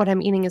what I'm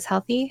eating is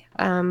healthy.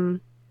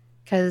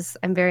 Because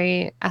I'm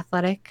very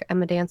athletic.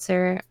 I'm a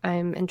dancer.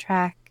 I'm in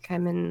track.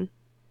 I'm in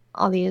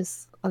all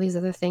these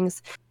other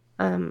things.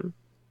 Um,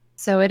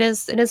 so it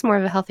is more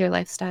of a healthier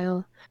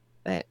lifestyle,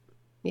 but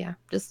yeah,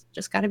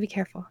 just got to be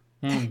careful.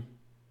 Hmm.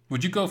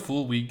 Would you go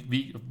full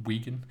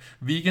vegan?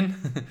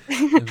 Vegan?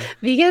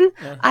 Vegan,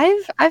 Yeah.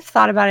 I've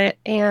thought about it,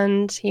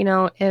 and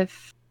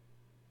if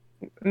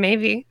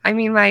maybe. I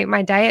mean,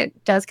 my diet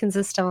does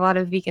consist of a lot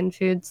of vegan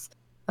foods,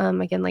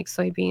 again, like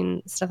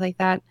soybean, stuff like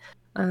that.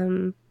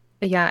 Um,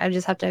 but yeah, I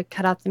just have to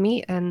cut out the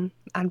meat and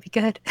I'd be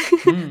good.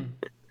 Hmm.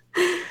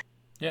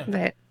 Yeah.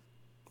 But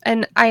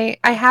and I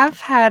have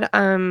had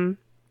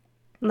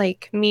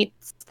like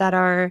meats that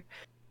are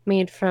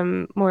made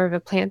from more of a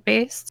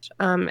plant-based,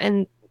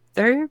 and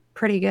they're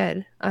pretty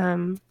good.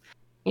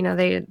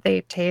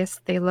 They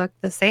taste, they look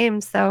the same,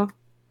 so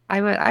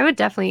I would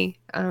definitely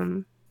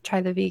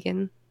try the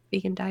vegan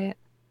diet.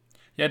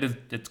 Yeah,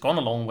 it's gone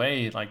a long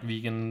way, like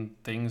vegan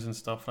things and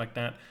stuff like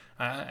that.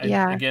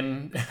 Yeah.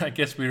 Again, I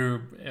guess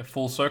we're a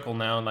full circle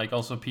now. Like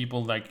also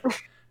people like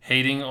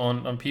hating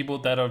on people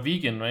that are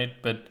vegan, right?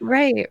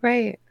 Right,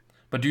 right.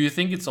 But do you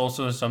think it's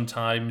also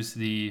sometimes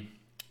the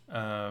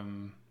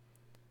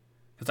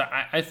because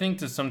I think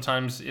that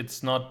sometimes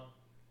it's not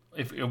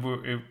if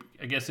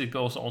I guess it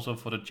goes also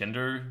for the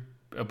gender,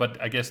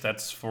 but I guess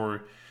that's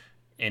for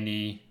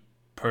any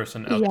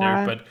person out there.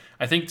 Yeah. But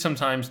I think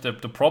sometimes the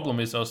problem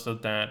is also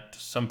that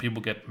some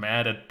people get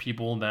mad at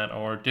people that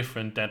are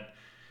different, that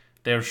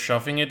they're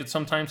shoving it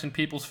sometimes in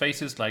people's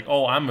faces, like,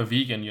 oh, I'm a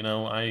vegan,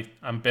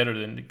 I'm better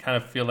than, kind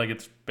of feel like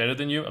it's better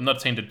than you. I'm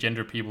not saying that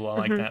gender people are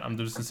like Mhm. that. I'm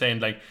just saying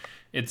like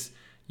it's,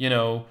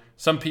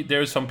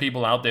 there's some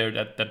people out there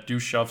that do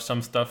shove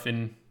some stuff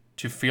in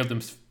to feel them,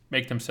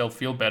 make themselves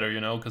feel better,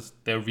 because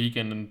they're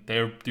vegan and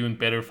they're doing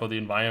better for the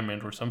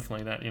environment or something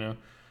like that.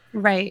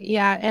 Right,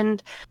 yeah,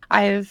 and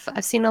I've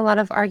seen a lot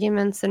of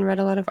arguments and read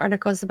a lot of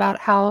articles about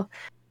how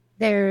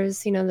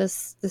there's,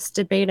 this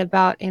debate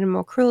about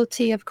animal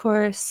cruelty, of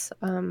course,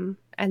 and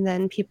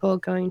then people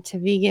going to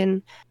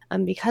vegan,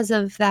 because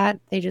of that.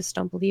 They just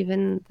don't believe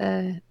in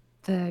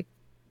the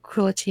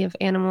cruelty of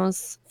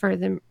animals for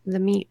the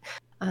meat.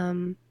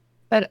 Um,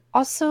 but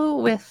also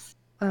with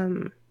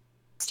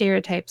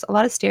stereotypes, a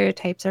lot of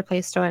stereotypes are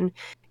placed on,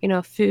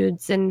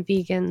 foods and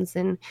vegans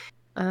and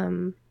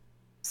um,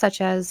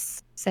 such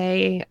as,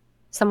 say,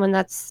 someone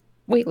that's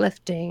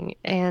weightlifting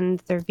and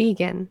they're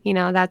vegan.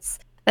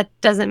 That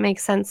doesn't make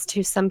sense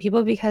to some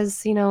people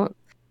because,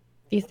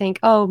 you think,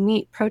 oh,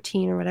 meat,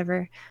 protein, or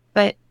whatever.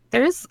 But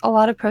there's a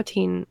lot of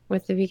protein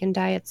with the vegan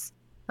diets.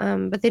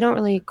 But they don't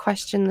really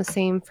question the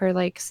same for,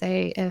 like,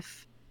 say,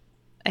 if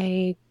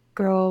a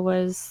girl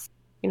was,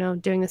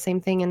 doing the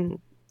same thing and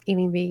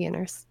eating vegan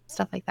or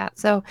stuff like that.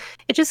 So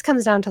it just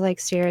comes down to like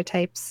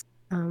stereotypes,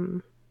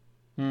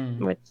 Mm.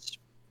 which,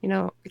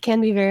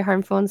 can be very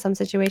harmful in some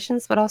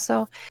situations, but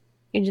also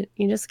you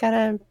just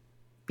gotta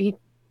be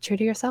true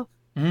to yourself.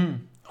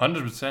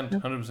 100%,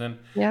 Yep. 100%.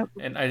 Yep.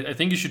 And I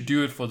think you should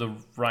do it for the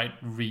right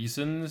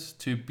reasons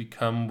to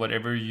become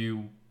whatever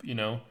you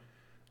know.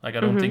 Like, I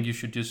don't Hmm. think you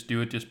should just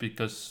do it just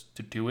because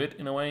to do it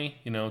in a way.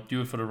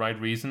 Do it for the right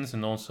reasons,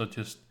 and also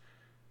just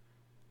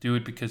do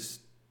it because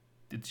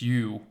it's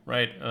you,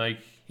 right? Like,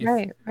 if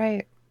Right.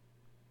 Right.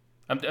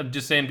 I'm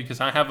just saying because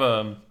I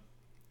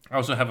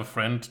also have a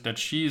friend that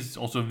she's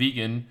also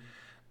vegan,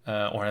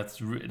 or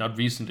has not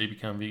recently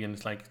become vegan.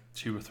 It's like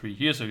 2 or 3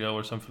 years ago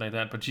or something like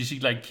that. But she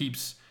like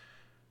keeps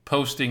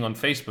posting on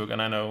Facebook,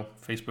 and I know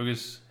Facebook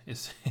is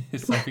is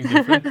something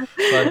different,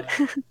 but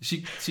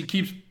she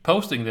keeps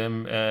posting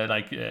them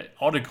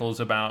articles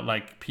about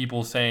like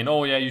people saying,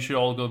 oh yeah, you should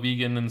all go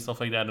vegan and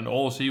stuff like that, and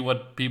all see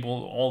what people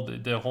all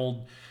the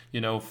whole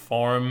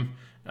farm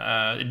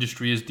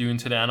industry is doing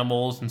to the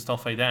animals and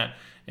stuff like that,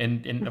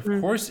 and of Hmm.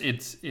 course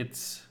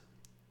it's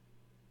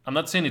I'm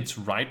not saying it's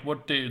right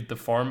what the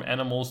farm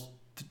animals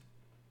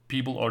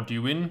people are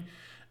doing,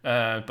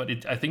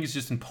 but I think it's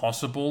just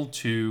impossible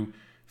to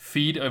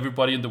feed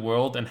everybody in the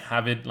world and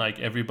have it like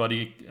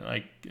everybody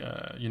like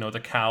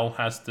the cow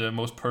has the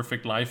most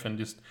perfect life and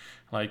just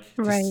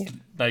Right.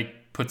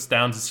 like puts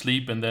down to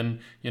sleep and then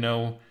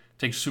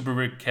takes super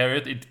great care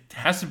of it. It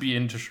has to be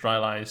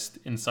industrialized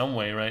in some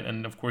way, right?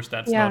 And of course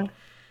that's Yeah. not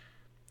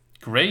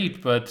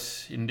great,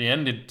 but in the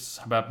end it's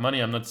about money.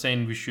 I'm not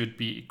saying we should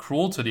be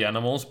cruel to the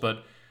animals,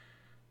 but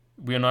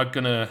we're not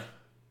gonna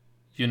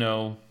you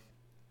know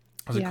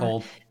what's it Yeah.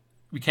 called?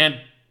 We can't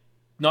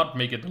not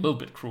make it a little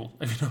bit cruel,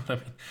 if you know what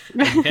I mean.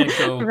 Like we can't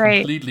go Right.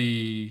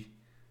 completely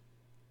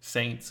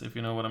saints, if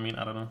you know what I mean.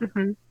 I don't know.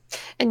 Hmm.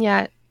 And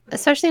yeah,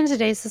 especially in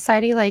today's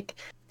society, like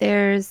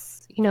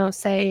there's,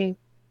 say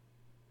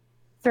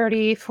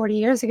 30, 40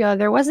 years ago,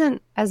 there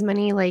wasn't as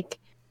many like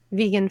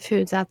vegan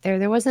foods out there.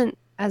 There wasn't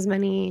as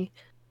many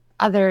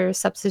other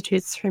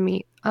substitutes for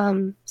meat.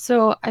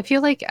 So I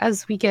feel like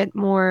as we get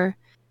more,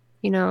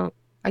 you know,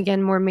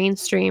 again, more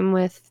mainstream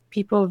with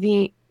people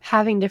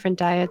having different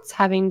diets,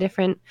 having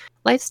different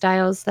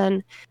lifestyles,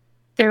 then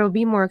there will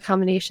be more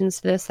accommodations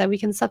to this that we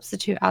can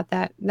substitute out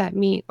that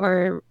meat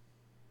or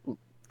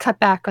cut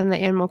back on the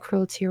animal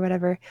cruelty or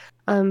whatever.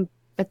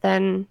 But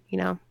then,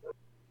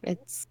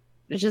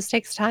 it just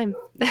takes time.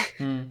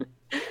 Hmm.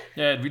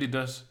 Yeah, it really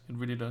does. It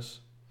really does.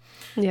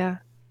 Yeah.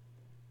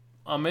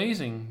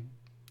 Amazing.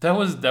 That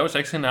was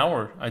actually an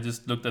hour. I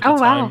just looked at the Oh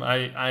time. wow.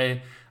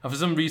 I for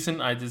some reason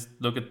I just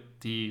look at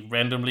the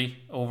randomly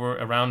over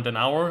around an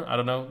hour. I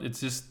don't know. It's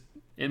just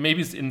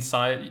maybe it's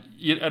inside.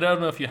 I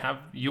don't know if you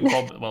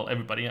probably, well,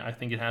 everybody I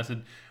think it has it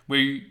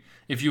where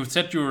if you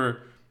set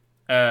your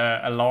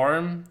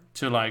alarm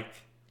to like,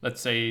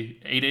 let's say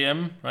 8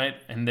 a.m., right,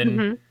 and then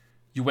Hmm.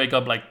 you wake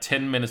up like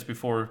 10 minutes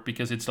before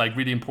because it's like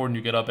really important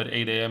you get up at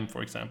 8 a.m.,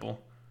 for example.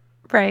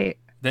 Right.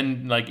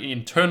 Then like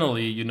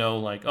internally,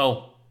 like,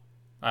 oh,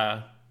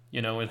 uh,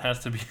 it has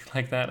to be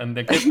like that. And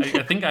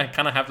I think I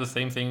kind of have the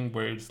same thing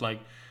where it's like,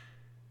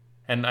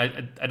 and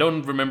I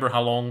don't remember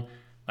how long,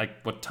 like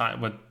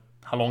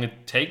how long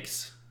it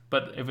takes,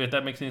 but if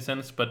that makes any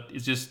sense. But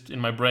it's just in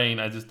my brain,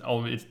 I just,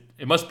 oh,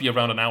 it must be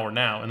around an hour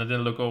now, and I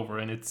didn't look over,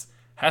 and it's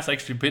has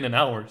actually been an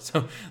hour.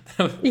 So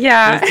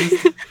Yeah.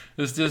 it's just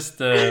it's just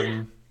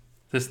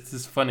this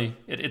is funny.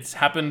 It's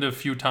happened a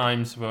few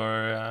times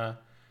where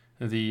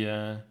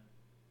the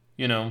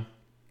you know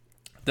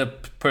the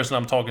person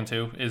I'm talking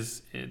to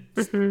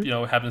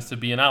Hmm. happens to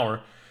be an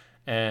hour,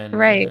 and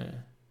Right. yeah,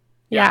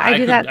 Yeah, I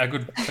do that. I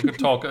could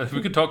talk.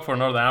 We could talk for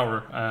another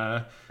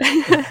hour.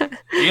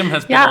 Liam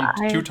has been Yeah,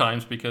 on two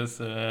times because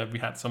we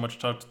had so much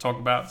to talk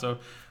about, so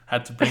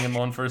had to bring him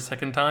on for a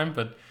second time.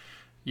 But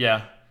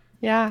yeah,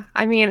 yeah.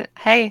 I mean,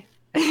 hey,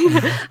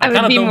 I I kind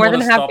would of be don't more want than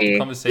to stop the happy.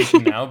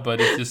 conversation now,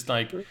 but it's just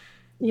like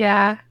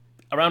Yeah,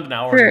 around an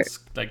hour. for It's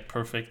like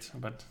perfect,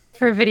 but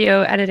for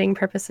video editing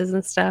purposes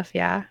and stuff.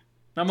 Yeah,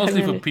 not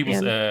mostly totally for people's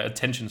understand.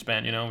 attention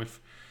span.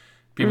 If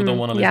people don't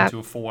want to listen Yeah. to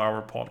a 4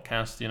 hour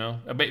podcast,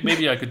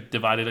 maybe I could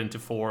divide it into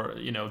four,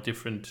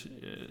 different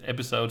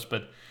episodes,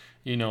 but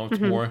it's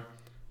Hmm. more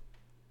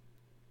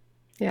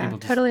Yeah, people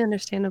just totally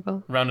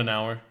understandable. around an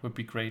hour would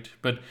be great.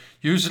 But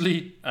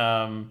usually,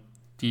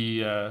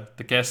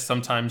 the guests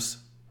sometimes.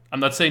 I'm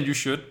not saying you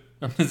should.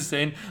 I'm just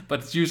saying,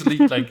 but it's usually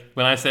like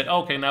when I said,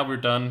 "Okay, now we're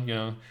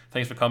done,"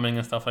 thanks for coming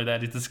and stuff like that.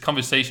 This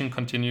conversation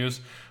continues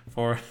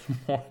for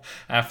more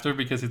after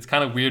because it's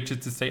kind of weird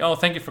to say, "Oh,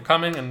 thank you for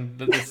coming and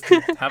let's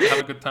have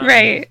a good time," and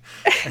Right.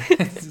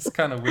 it's just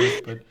kind of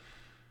weird.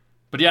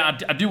 But yeah,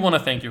 I do want to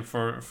thank you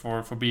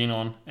for being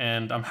on,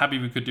 and I'm happy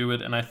we could do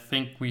it. And I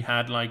think we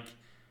had like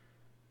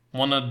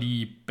one of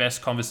the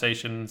best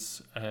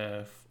conversations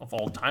of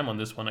all time on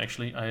this one.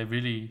 Actually, I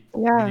really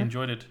really Yeah.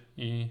 enjoyed it.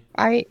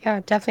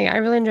 Yeah, definitely. I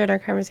really enjoyed our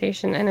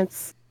conversation and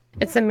it's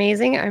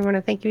amazing. I want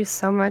to thank you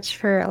so much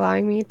for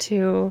allowing me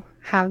to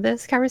have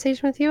this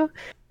conversation with you.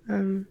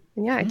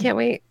 Yeah, I can't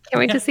wait. Can't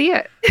wait to see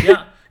it.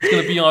 Yeah, it's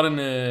gonna be out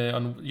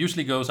on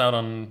usually goes out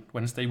on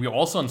Wednesday. We're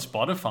also on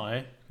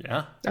Spotify.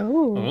 Yeah.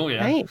 Oh, Oh yeah.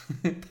 nice.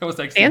 that was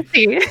actually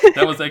Fancy.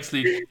 that was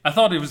actually I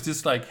thought it was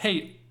just like,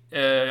 hey,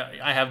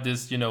 I have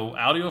this,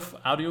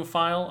 audio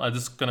file. I'm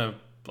just gonna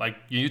like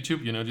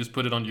YouTube, just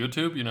put it on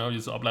YouTube,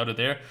 just upload it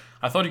there.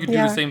 I thought you could do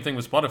the Yeah. same thing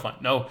with Spotify.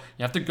 No,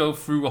 you have to go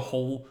through a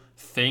whole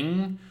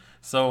thing.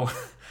 So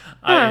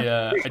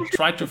Huh. I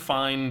tried to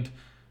find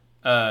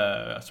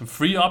some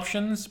free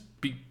options,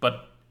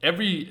 but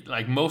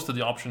most of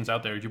the options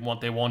out there,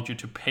 they want you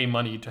to pay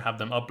money to have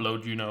them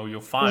upload,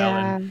 your file,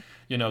 and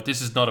Yeah.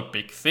 this is not a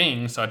big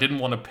thing, so I didn't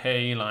want to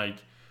pay like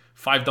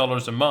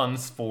 $5 a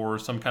month for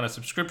some kind of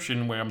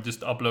subscription where I'm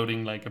just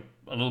uploading like a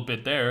little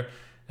bit there,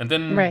 and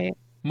then Right.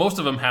 most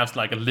of them has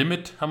like a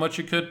limit how much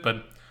you could,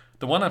 but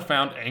the one I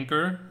found,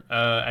 Anchor,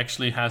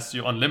 actually has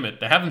you on limit.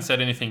 They haven't said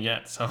anything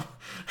yet, so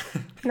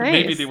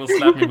maybe they Nice. will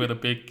slap me with a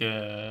big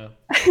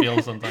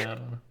bill sometime. I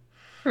don't know.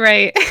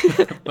 Right.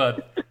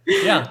 But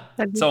yeah,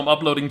 That'd be- so I'm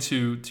uploading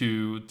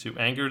to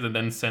Anchor and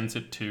then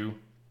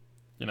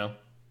you know,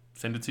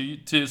 send it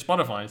to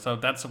Spotify. So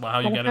that's how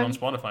you get it on Okay.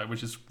 Spotify,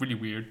 which is really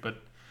weird, but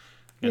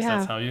I guess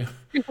that's Yeah. how you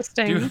do.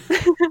 Interesting.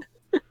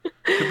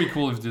 Could be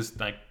cool if just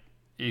like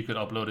you could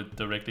upload it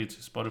directly to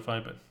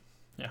Spotify, but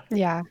yeah.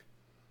 Yeah.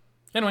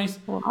 Anyways,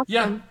 Well,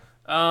 yeah. awesome.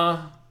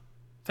 Uh,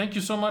 thank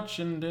you so much,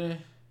 and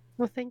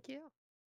Well, thank you.